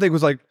it's a fun thing.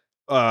 Was like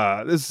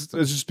this is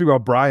just speaking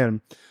about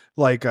Brian.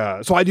 Like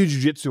so I do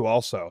jujitsu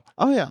also,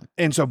 Oh yeah.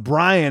 and so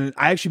Brian,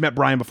 I actually met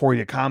Brian before he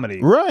did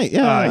comedy. Right,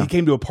 yeah. He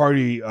came to a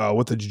party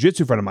with a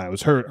jiu-jitsu friend of mine. It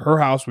was her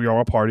house. We were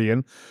all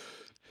partying.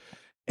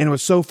 And it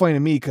was so funny to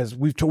me because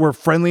we're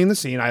friendly in the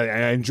scene.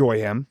 I enjoy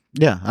him.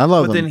 Yeah, I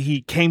love But him. then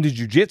he came to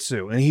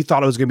jiu-jitsu and he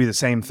thought it was going to be the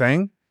same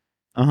thing.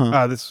 Uh-huh.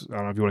 I don't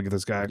know if you want to get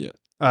this guy. Yeah.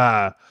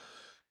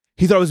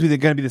 He thought it was going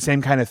to be the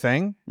same kind of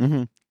thing. Mm-hmm.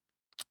 And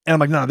I'm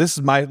like, no, this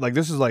is my thing.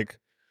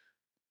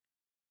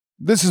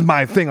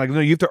 Like, no,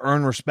 you have to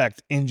earn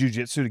respect in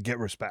jiu-jitsu to get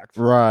respect.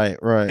 Right.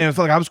 And it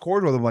felt like I was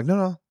cordial with him. Like,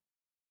 no.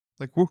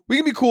 Like, we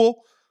can be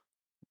cool.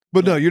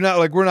 But no, you're not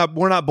like we're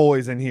not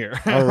boys in here.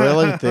 Oh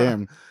really?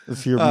 Damn.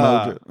 It's your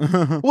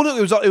mojo. Well, no,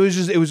 it was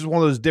just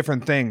one of those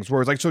different things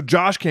where it's like, so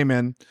Josh came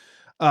in,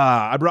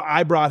 I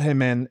brought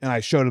him in and I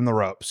showed him the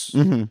ropes.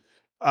 Mm-hmm.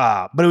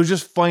 But it was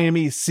just funny to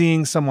me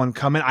seeing someone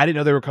come in. I didn't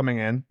know they were coming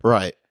in,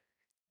 Right.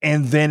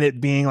 and then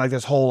it being like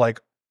this whole like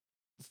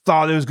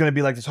thought it was going to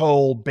be like this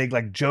whole big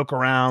like joke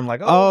around like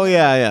Oh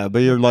yeah. But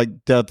you're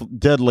like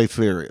deadly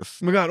serious.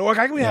 oh my god, like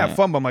I can have Yeah.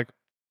 fun, but I'm like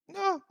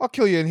no, I'll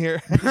kill you in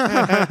here.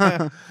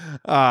 And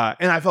I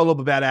felt a little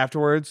bit bad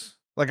afterwards.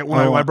 Like when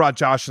I brought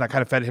Josh and I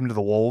kind of fed him to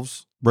the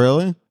wolves.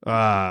 Really?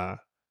 Yeah.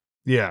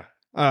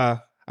 I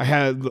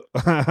had. Go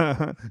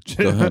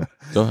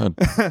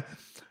ahead.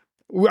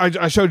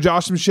 I showed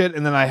Josh some shit,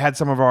 and then I had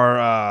some of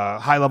our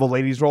high level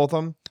ladies roll with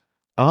them.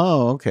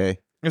 Oh, okay. It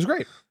was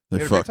great. They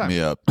We had a great fucked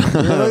me up.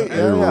 Really? They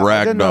Yeah,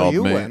 I didn't know ragdolled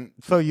you me. went.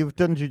 So you've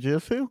done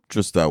jujitsu?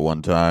 Just that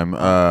one time.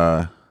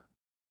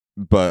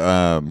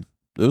 But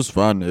it was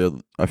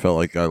fun. I felt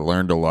like I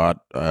learned a lot.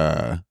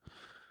 I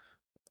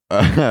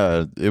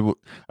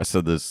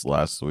said this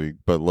last week,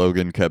 but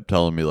Logan kept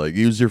telling me like,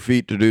 use your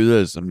feet to do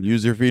this and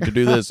use your feet to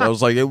do this. I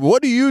was like,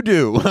 what do you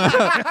do?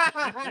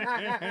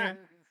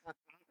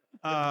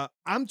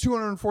 I'm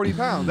 240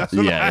 pounds. That's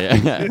what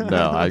yeah.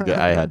 No,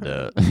 I had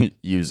to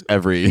use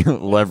every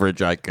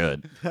leverage I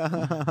could.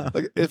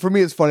 For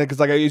me, it's funny because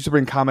like I used to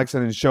bring comics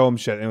in and show them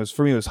shit, and it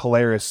was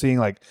hilarious seeing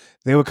like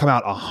they would come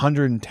out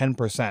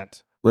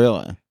 110%,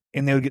 Really?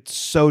 and they would get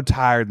so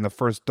tired in the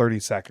first 30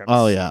 seconds.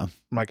 Oh yeah.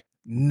 I'm like,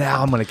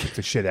 now I'm gonna kick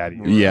the shit out of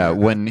you. Yeah,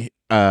 when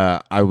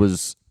I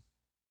was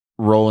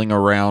rolling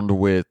around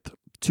with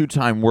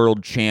 2-time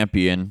world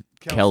champion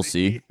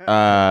Kelsey.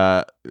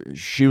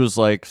 She was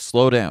like,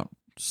 slow down.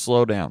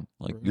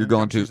 Like, you're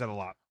going to. That a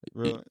lot.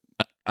 Really?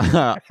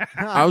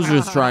 I was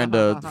just trying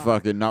to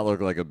fucking not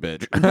look like a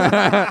bitch.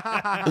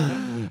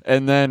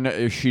 And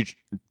then she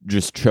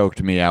just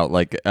choked me out.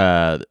 Like,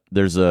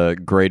 there's a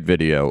great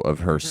video of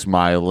her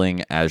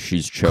smiling as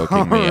she's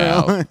choking me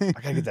out. I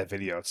gotta get that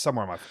video. It's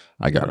somewhere on my phone.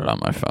 I got it on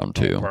my phone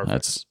too.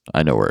 Perfect.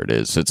 I know where it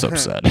is. It's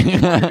upsetting.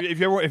 if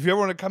you ever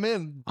want to come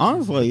in,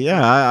 Honestly,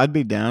 yeah, I'd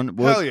be down.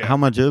 Hell yeah. How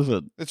much is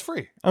it? it's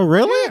free. Oh,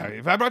 really? Yeah,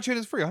 if I brought you in,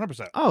 it's free,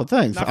 100%. Oh,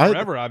 thanks. Not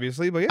forever,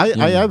 obviously, but yeah.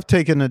 I have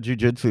taken a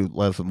jiu-jitsu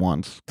lesson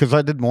once because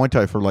I did Muay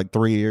Thai for like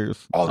 3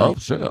 years. Oh,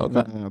 shit.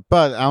 Okay.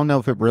 But I don't know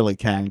if it really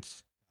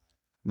counts.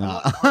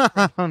 No.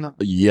 No.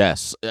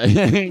 Yes.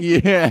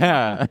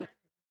 Yeah.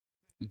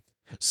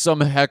 Some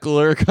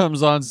heckler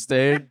comes on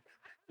stage.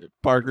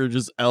 Parker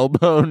just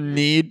elbow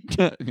knee.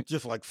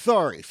 Just like,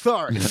 sorry.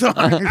 My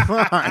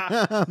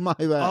bad.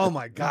 Oh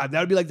my god,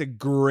 that would be like the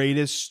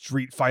greatest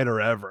Street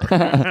Fighter ever.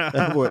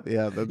 That would,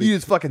 yeah, that'd be You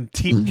just fucking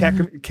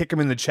kick him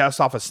in the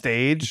chest off a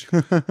stage.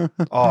 Oh,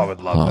 I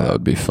would love That that.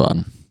 would be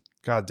fun.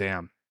 God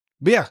damn.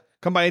 But yeah,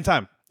 come by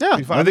anytime. Yeah,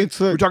 Be fun. I think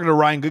we were talking to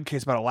Ryan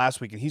Goodcase about it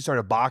last week, and he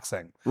started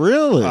boxing.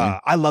 Really?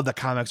 I love that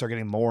comics are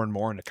getting more and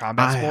more into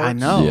combat sports. I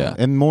know. Yeah.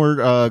 And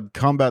more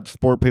combat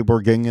sport people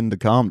are getting into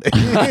comedy.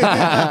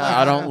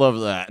 I don't love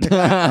that.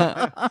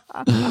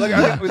 Like,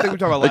 I think we talked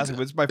about last week,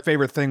 but it's my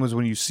favorite thing was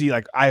when you see,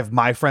 like, I have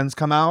my friends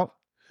come out,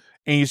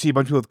 and you see a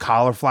bunch of people with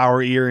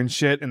cauliflower ear and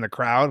shit in the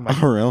crowd. I'm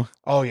like, Oh, really?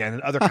 oh yeah, and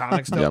then other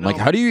comics don't Yeah, I'm like,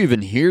 know. how do you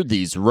even hear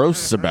these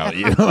roasts about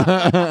you? Dude,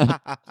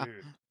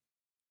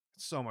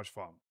 it's so much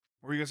fun.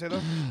 What were you gonna say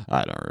though?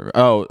 I don't remember.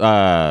 Oh,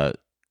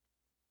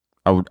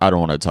 I don't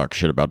want to talk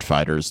shit about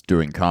fighters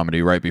doing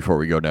comedy right before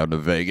we go down to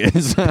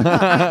Vegas.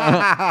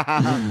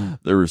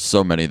 There were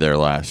so many there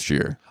last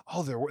year.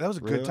 Oh, that was a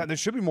good Really? time. There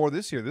should be more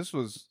this year. This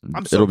was.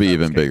 It'll be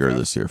even bigger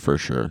this year for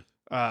sure.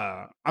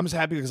 I'm just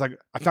happy because like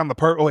I found the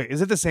Oh wait,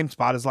 is it the same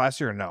spot as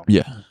last year or no?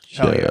 Yeah.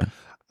 Hell yeah.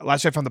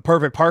 Last year I found the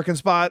perfect parking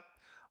spot.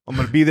 I'm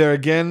gonna be there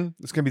again.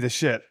 It's gonna be the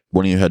shit.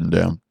 When are you heading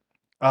down?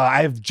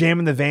 I have Jam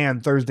in the Van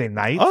Thursday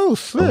night. Oh,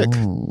 sick.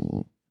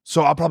 Oh,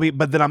 So I'll probably,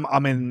 but then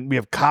I'm in. We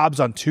have Cobb's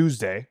on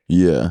Tuesday.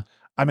 yeah.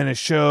 I'm in a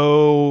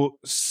show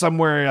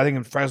somewhere, I think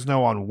in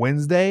Fresno on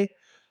Wednesday.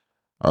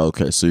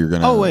 Okay, so you're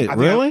gonna. Oh, wait, I think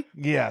really?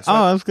 Yeah. So Oh,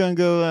 I was going to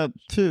go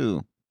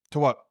too. to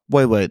what?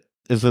 Wait.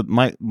 Is it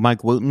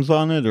Mike Wooten's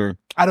on it or?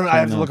 I don't know. I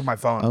have to Someone look at my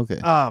phone. Okay.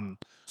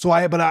 So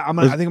I think I'm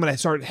gonna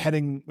start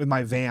heading with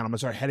my van. I'm gonna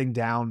start heading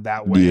down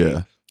that way.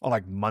 Yeah. On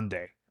like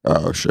Monday.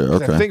 Oh shit.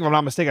 'Cause Okay. I think if I'm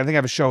not mistaken, I think I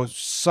have a show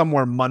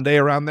somewhere Monday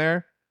around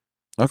there.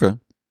 Okay.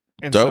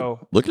 And Dope.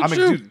 so Look at you.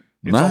 dude,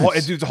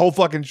 Nice. it's a whole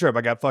fucking trip.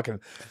 I got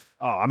fucking.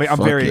 Oh, I mean, I'm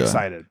Fuck very yeah.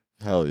 excited.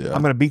 Hell yeah.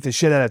 I'm gonna beat the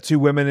shit out of 2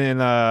 women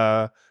in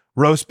a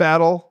roast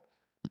battle.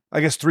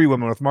 I guess 3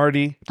 women with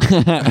Marty.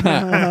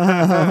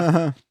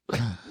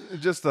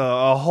 Just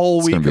a whole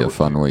It's week. gonna be a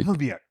fun week. I'm gonna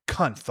be a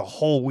cunt the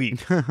whole week.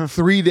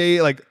 3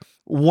 day, like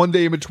 1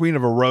 day in between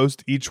of a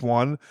roast each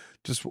one.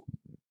 Just I'm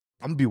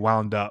gonna be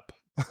wound up.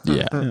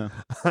 Yeah.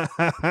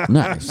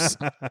 Nice.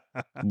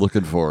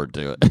 Looking forward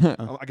to it. I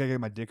gotta get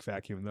my dick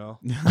vacuum though.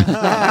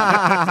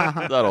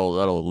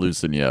 That'll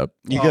loosen you up.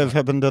 You guys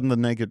haven't done the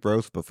naked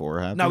roast before,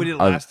 have No, you? we did it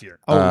last year.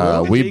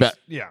 Oh, really?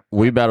 Yeah.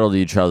 We battled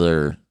each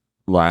other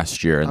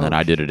last year, and then Oh.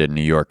 I did it in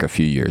New York a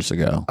few years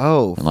ago,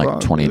 Oh, in like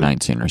fuck,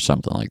 2019 or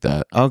something like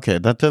that. dude. Okay,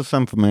 that does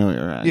sound familiar.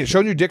 Yeah, Actually.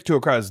 showing your dick to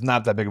a crowd is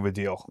not that big of a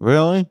deal.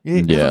 Really?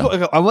 Yeah.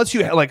 Unless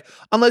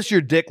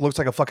your dick looks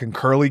like a fucking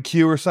curly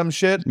Q or some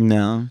shit.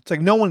 No. It's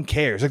like no one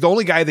cares. Like the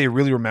only guy they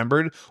really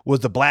remembered was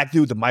the black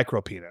dude with the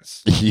micro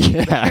penis.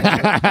 Yeah.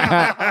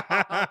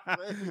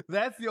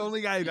 That's the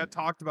only guy who got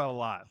talked about a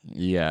lot.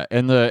 Yeah,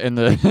 and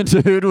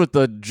the dude with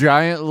the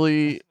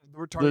giantly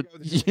We're talking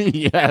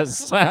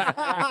yes.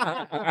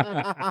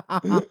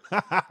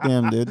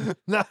 Damn, dude.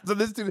 No, so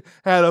this dude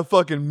had a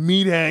fucking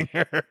meat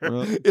hanger.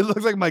 Really? It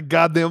looks like my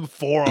goddamn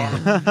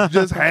forearm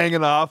just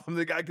hanging off. And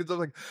the guy comes up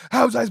like,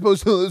 how was I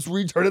supposed to know this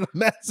retard had a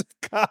massive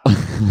cock?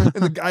 And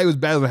the guy who was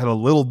battling had a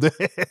little dick.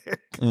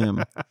 Damn.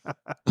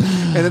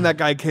 And then that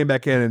guy came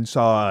back in and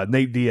saw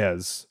Nate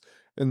Diaz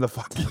in the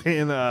fucking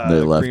They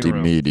the left green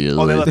room.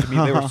 immediately. Oh, they left me.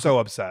 They were so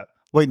upset.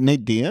 Wait,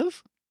 Nate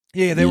Diaz?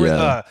 Yeah, they were.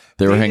 Yeah.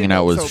 They were hanging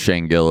out with so-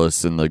 Shane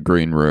Gillis in the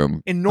green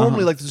room. And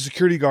normally, like the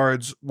security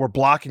guards were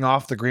blocking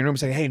off the green room,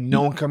 saying, "Hey,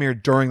 no one come here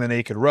during the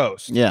naked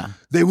roast." Yeah.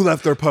 They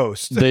left their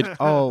post. They,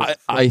 Oh,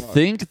 I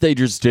think they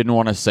just didn't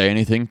want to say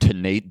anything to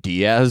Nate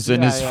Diaz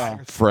and his yeah.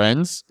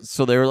 friends,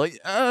 so they were like,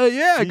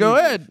 "Yeah, go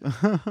ahead.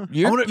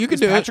 You can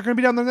do Patrick it." gonna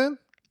be down there then?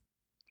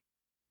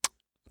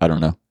 I don't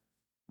know.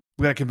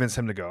 We gotta convince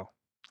him to go.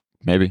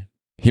 Maybe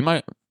he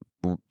might.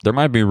 There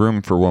might be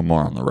room for one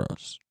more on the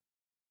roast.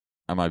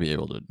 I might be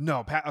able to.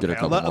 No, Get a okay.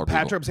 couple more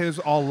Patrick, people. I'm saying this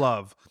with all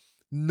love.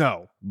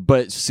 No.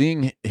 But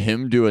seeing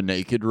him do a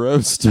naked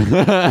roast Okay,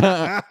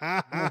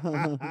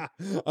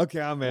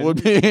 I'm in.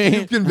 would be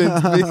You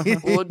convinced me.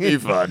 would be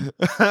fun.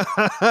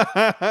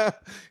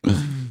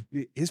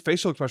 his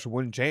facial expression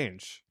wouldn't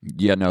change.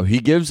 Yeah, no, he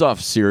gives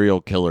off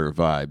serial killer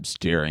vibes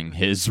during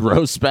his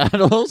roast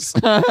battles.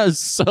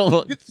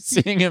 So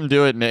seeing him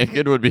do it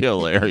naked would be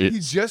hilarious. He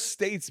just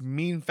states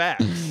mean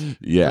facts.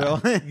 Yeah.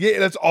 Yeah,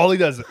 that's all he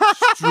does.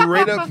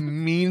 Straight up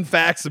mean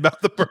facts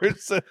about the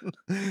person.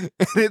 And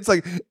it's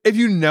like, if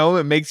you know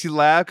him, it makes you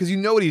laugh because you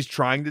know what he's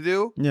trying to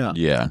do. Yeah.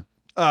 Yeah.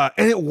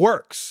 And it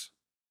works.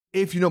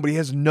 If you know, but he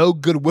has no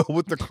goodwill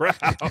with the crowd.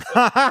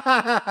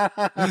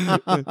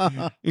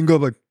 You can go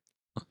like,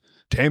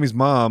 Tammy's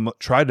mom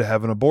tried to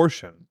have an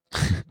abortion.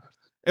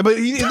 But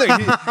he and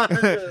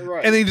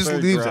then he just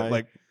leaves it.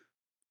 Like,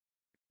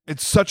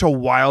 it's such a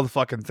wild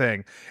fucking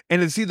thing.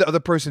 And to see the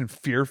other person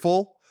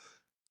fearful,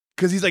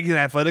 because he's like an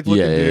athletic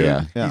looking dude.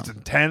 Yeah. He's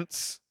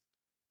intense.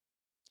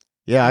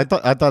 Yeah, I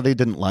thought he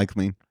didn't like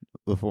me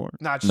before.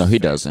 No, he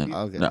doesn't.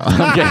 Okay. No.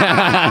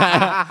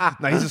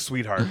 No, he's a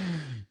sweetheart.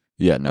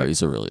 Yeah, no,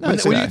 he's a really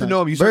nice When you guy. get to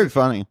know him, Very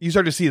funny. you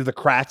start to see the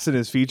cracks in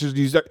his features.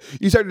 You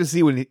start to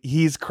see when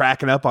he's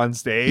cracking up on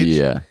stage.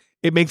 Yeah.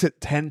 It makes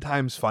it 10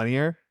 times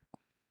funnier.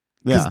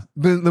 Yeah.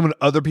 Then when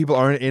other people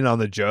aren't in on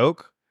the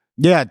joke.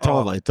 Yeah,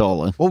 totally.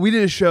 Well, we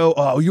did a show.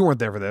 Oh, you weren't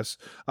there for this.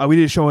 We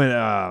did a show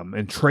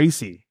in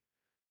Tracy,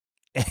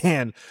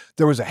 and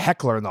there was a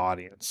heckler in the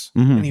audience,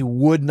 and he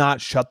would not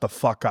shut the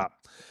fuck up.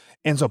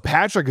 And so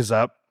Patrick is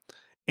up,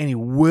 and he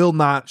will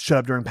not shut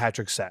up during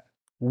Patrick's set.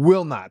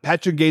 Will not.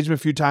 Patrick engaged him a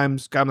few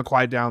times, got him to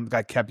quiet down. The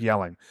guy kept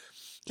yelling.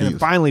 And then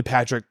finally,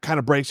 Patrick kind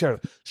of breaks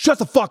out. Shut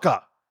the fuck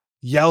up.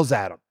 Yells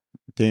at him.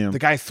 Damn. The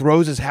guy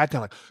throws his hat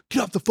down like,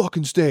 get off the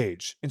fucking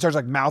stage. And starts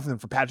like mouthing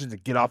for Patrick to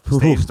get off the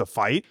stage to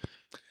fight.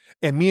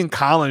 And me and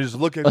Colin just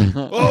look at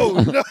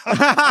oh no.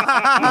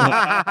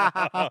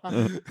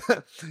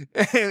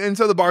 and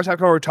so the bar staff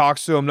cover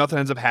talks to him. Nothing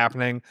ends up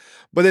happening.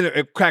 But then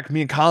it cracked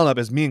me and Colin up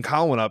as me and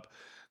Colin went up.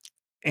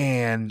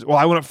 And well,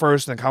 I went up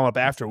first and then Colin went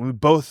up after.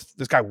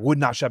 This guy would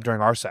not shut up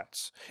during our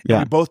sets. And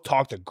we both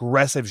talked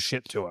aggressive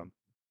shit to him.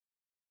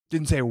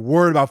 Didn't say a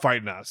word about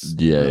fighting us.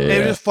 Yeah. And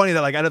it's just funny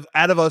that like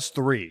out of us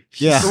three,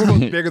 so we're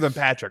both bigger than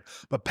Patrick.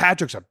 But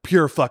Patrick's a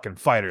pure fucking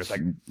fighter. It's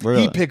like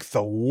he picked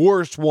the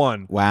worst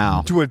one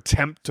to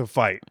attempt to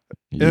fight.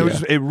 And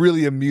it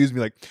really amused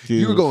me. Like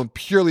you were going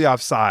purely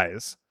off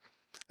size.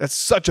 That's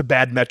such a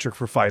bad metric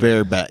for fighting.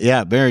 Very bad.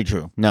 Yeah, very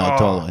true. No,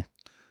 totally.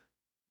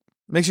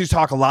 Makes you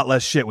talk a lot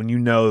less shit when you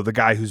know the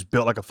guy who's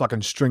built like a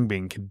fucking string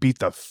bean can beat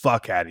the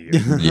fuck out of you.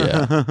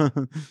 Yeah.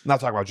 Not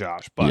talking about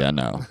Josh, but yeah,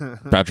 no.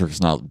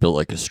 Patrick's not built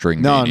like a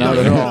string. No, bean not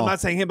either. at all. I'm not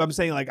saying him. I'm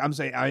saying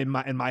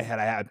in my head,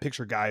 I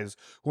picture guys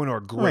who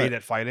are great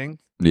at fighting.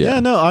 Yeah,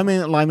 no, I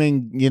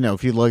mean, you know,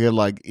 if you look at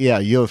like,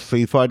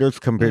 UFC fighters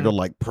compared to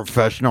like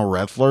professional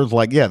wrestlers,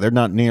 like, they're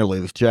not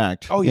nearly as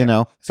jacked. Oh, yeah. You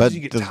know, but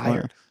you get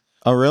tired.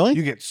 Oh, really?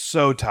 You get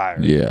so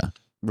tired. Yeah.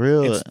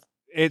 Really?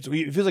 It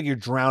feels like you're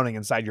drowning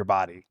inside your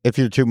body. If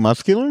you're too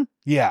muscular?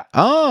 Yeah.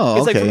 Oh,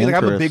 it's okay. like for me, like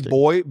I'm a big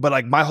boy, but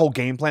like my whole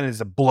game plan is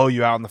to blow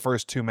you out in the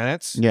first 2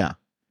 minutes. Yeah.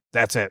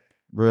 That's it.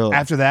 Really?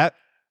 After that,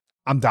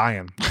 I'm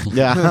dying.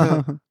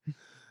 Yeah.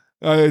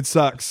 It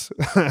sucks.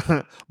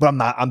 But I'm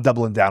not. I'm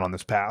doubling down on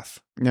this path.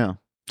 Yeah.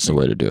 It's the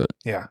way to do it.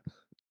 Yeah.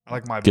 I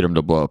like my Get him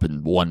to blow up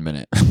in 1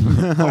 minute.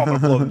 I'm gonna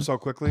blow them so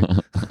quickly. They're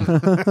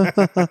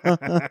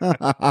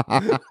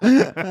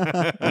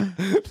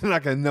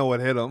not gonna know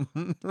what hit them.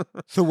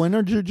 So when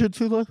are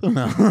jiu-jitsu lessons?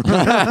 No.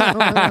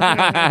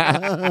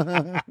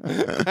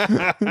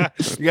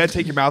 You gotta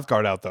take your mouth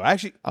guard out though.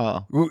 Actually,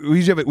 Oh.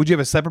 would you have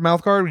a separate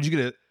mouth guard? Would you get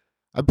it?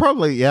 I'd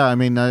probably, I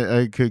mean,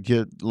 I could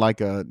get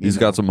like a. He's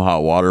got some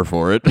hot water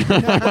for it.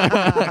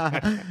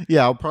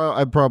 Yeah,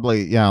 I'd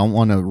probably, I don't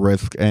want to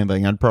risk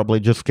anything. I'd probably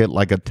just get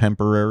like a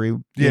temporary,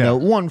 you know,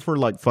 one for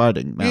like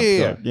fighting.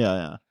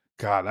 Yeah.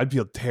 God, I'd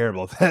feel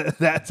terrible.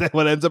 That's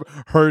what ends up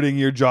hurting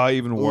your jaw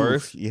even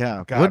worse.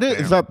 Yeah. God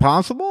Is that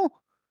possible?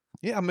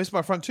 Yeah, I missed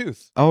my front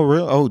tooth. Oh,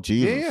 really? Oh,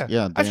 Jesus.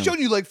 Yeah. I've damn. shown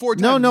you like 4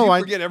 times. No,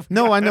 I forget everything.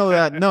 No, I know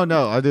that.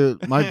 No, I do.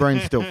 My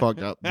brain's still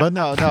fucked up. But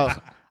no.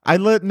 I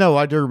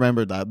do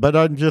remember that. But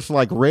I'm just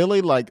like,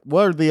 really? Like,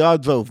 what are the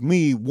odds of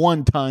me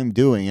one time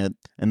doing it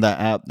and that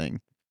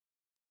happening?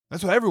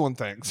 That's what everyone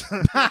thinks.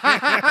 And then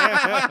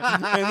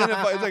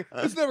it's like,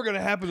 it's never going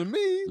to happen to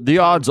me. The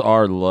odds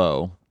are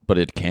low, but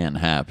it can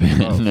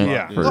happen.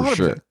 Yeah. For 100%.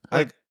 sure.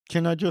 Like,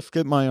 can I just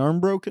get my arm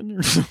broken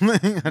or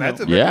something?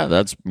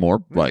 That's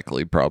more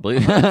likely, probably.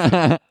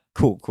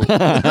 Cool. Cool.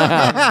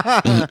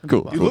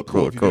 You look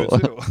cool if you do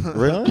it too.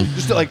 Really?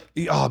 Just to like,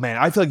 oh man,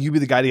 I feel like you'd be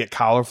the guy to get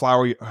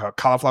cauliflower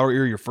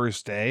ear your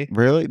first day.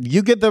 Really?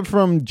 You get that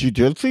from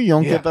jiu-jitsu? You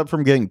don't Yeah. get that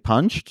from getting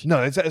punched?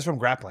 No, it's from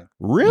grappling.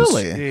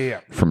 Really? Yeah.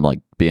 From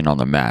like being on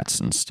the mats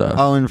and stuff.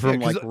 Oh, and from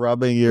 'cause like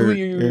rubbing your When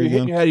you're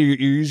hitting your head, you're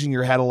using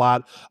your head a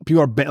lot.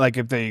 People are like,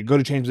 if they go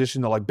to change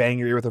position, they'll like bang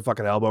your ear with their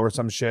fucking elbow or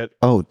some shit.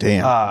 Oh,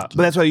 damn. But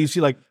that's why you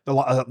see like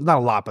not a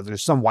lot, but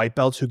there's some white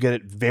belts who get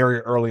it very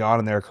early on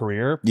in their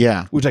career.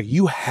 Yeah. Which like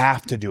you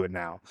have to do it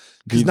now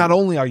because not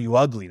only are you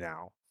ugly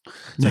now,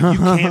 It's like,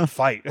 you can't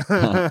fight.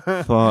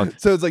 Fuck.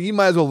 So it's like, you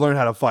might as well learn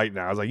how to fight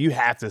now. It's like, you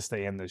have to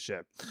stay in this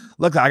shit.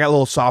 Look, I got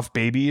little soft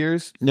baby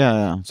ears.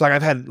 Yeah. So like,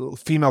 I've had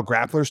female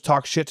grapplers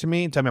talk shit to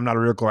me and tell me I'm not a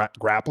real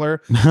grappler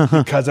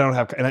because I don't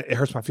have, and it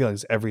hurts my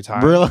feelings every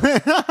time. Really?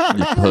 Like,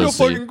 I'm a real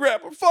fucking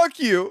grappler. Fuck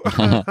you.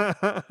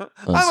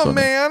 I'm a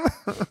man.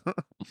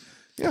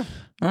 Yeah.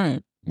 All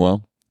right.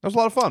 Well, that was a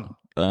lot of fun.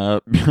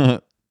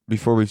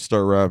 Before we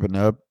start wrapping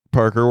up,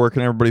 Parker, where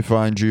can everybody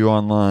find you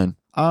online?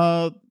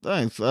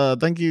 Thanks.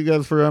 Thank you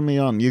guys for having me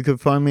on. You can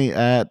find me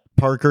at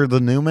Parker the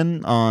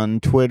Newman on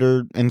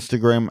Twitter,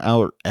 Instagram,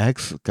 or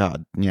X.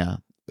 God, yeah.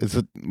 Is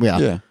it?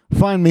 Yeah.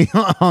 Find me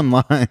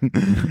online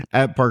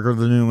at Parker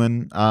the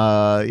Newman.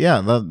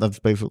 That's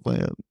basically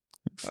it.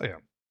 Oh yeah.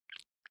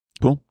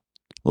 Cool.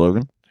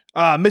 Logan?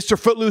 Mr.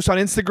 Footloose on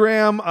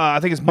Instagram. I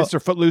think it's Mr.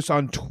 Footloose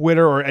on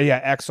Twitter or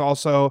X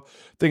also. I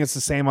think it's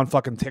the same on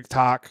fucking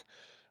TikTok.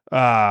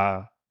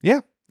 Yeah,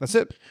 that's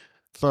it.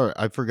 Sorry,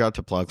 I forgot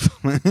to plug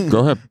something. Go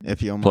ahead.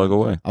 If you plug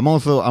away.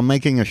 I'm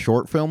making a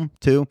short film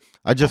too.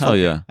 I just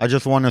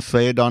want to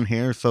say it on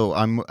here so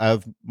I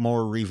have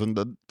more reason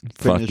to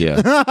finish. Fuck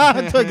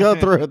yeah. To go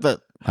through with it.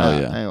 Hell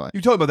yeah. Anyway.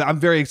 You told me about that. I'm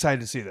very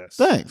excited to see this.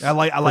 Thanks. I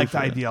like the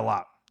idea a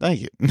lot.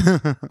 Thank you.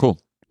 Cool.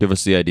 Give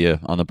us the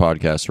idea on the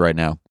podcast right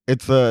now.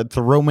 It's a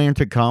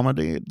romantic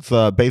comedy. It's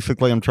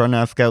basically I'm trying to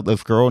ask out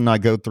this girl and I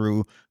go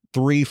through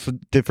 3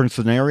 different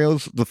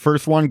scenarios. The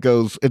first one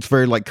goes, it's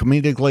very like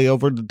comedically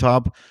over the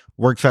top,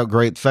 works out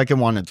great. Second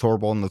one, it's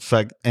horrible, and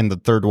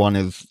the third one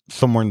is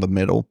somewhere in the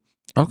middle.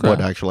 Okay.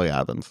 What actually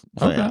happens?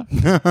 So, Okay.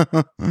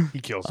 Yeah. He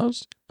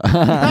kills.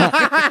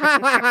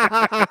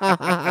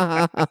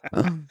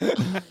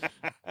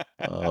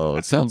 Oh,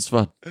 it sounds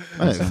fun.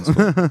 Nice.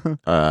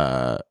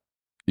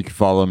 You can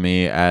follow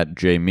me at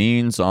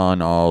jmeans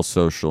on all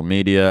social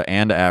media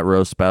and at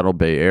Roast Battle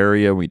Bay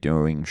Area. We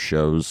doing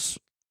shows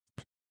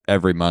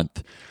every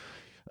month.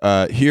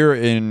 Here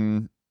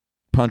in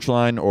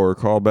Punchline or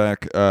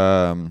Callback,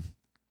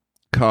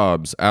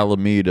 Cobb's,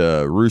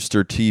 Alameda,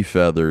 Rooster Tea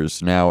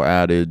Feathers now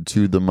added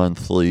to the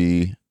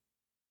monthly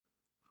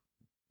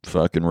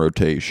fucking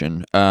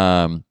rotation.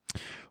 I'll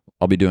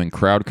be doing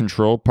Crowd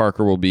Control.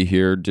 Parker will be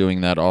here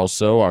doing that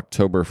also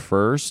October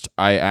 1st.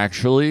 I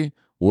actually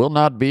will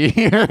not be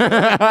here.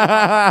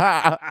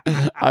 I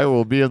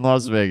will be in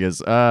Las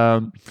Vegas.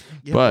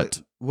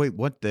 But wait,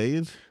 what day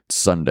is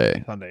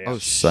Sunday. Sunday. Oh,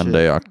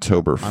 Sunday, shit.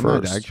 October 1st. I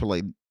might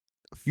actually.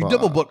 You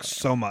double book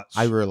so much.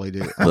 I really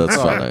do. That's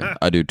funny.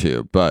 I do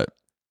too. But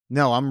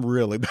No, I'm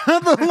really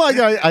bad. Like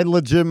I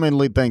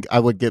legitimately think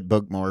I would get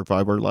booked more if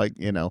I were like,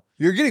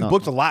 You're getting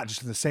booked a lot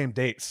just in the same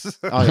dates.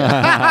 Oh,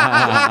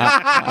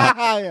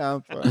 yeah.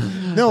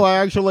 No,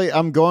 I'm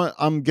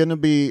gonna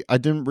be. I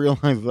didn't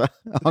realize that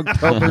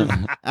October's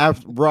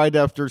right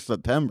after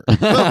September.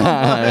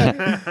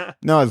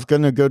 No, it's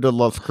gonna go to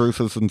Las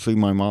Cruces and see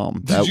my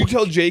mom. Did you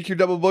tell Jake you're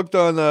double booked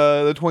on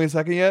the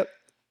 22nd yet?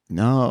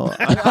 No,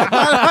 I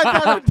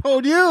thought I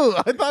told you.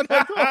 I thought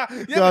I told.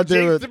 Yeah, God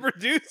damn Jake's it. the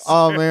producer.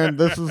 Oh man,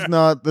 this is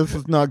not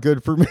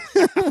good for me.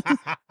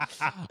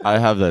 I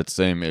have that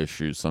same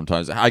issue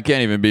sometimes. I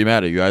can't even be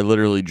mad at you. I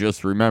literally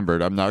just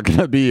remembered I'm not going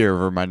to be here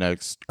for my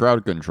next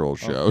Crowd Control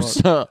show.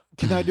 So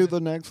Can I do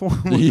the next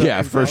one?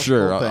 yeah, for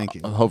sure. Thank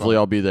you. Hopefully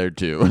I'll be there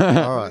too. All Put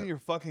right. in your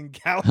fucking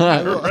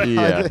calendar.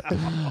 Yeah.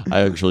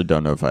 I actually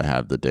don't know if I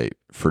have the date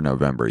for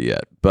November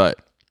yet, but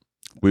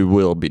we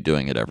will be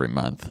doing it every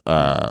month.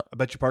 I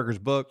bet you Parker's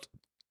booked.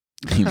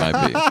 He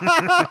might be.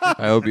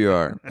 I hope you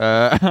are.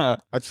 I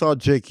saw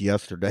Jake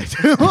yesterday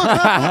too.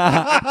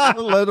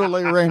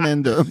 Literally ran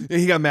into him. Yeah,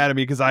 he got mad at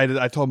me because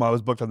I told him I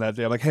was booked on that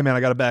day. I'm like, hey man, I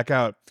got to back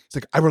out. He's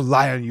like, I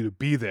rely on you to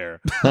be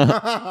there.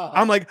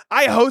 I'm like,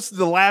 I hosted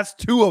the last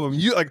 2 of them.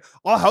 You like,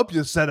 I'll help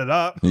you set it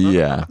up.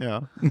 Yeah.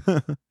 Yeah.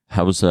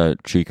 How was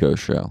that Chico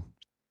show?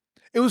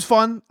 It was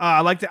fun.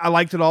 I liked it. I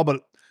liked it all,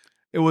 but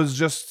it was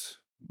just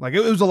like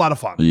it was a lot of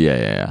fun.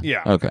 Yeah.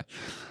 Yeah. Okay.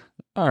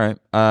 All right.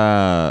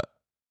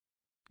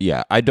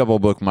 Yeah, I double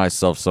book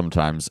myself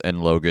sometimes,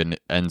 and Logan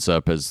ends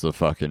up as the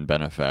fucking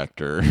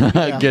benefactor,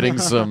 getting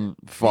some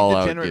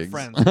Fallout Degenerate gigs.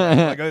 friends.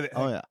 Like,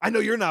 Oh, yeah. I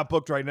know you're not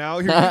booked right now.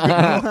 Here you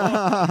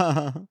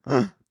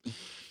go.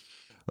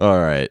 All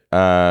right.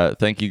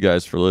 Thank you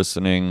guys for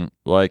listening.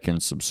 Like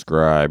and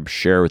subscribe.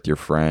 Share with your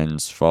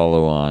friends.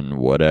 Follow on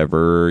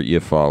whatever you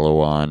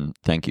follow on.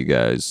 Thank you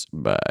guys.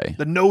 Bye.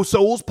 The No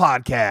Souls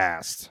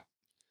Podcast.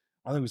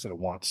 I think we said it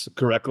once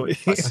correctly.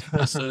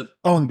 I said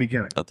Oh, in the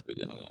beginning. at the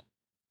beginning,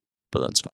 but that's fine.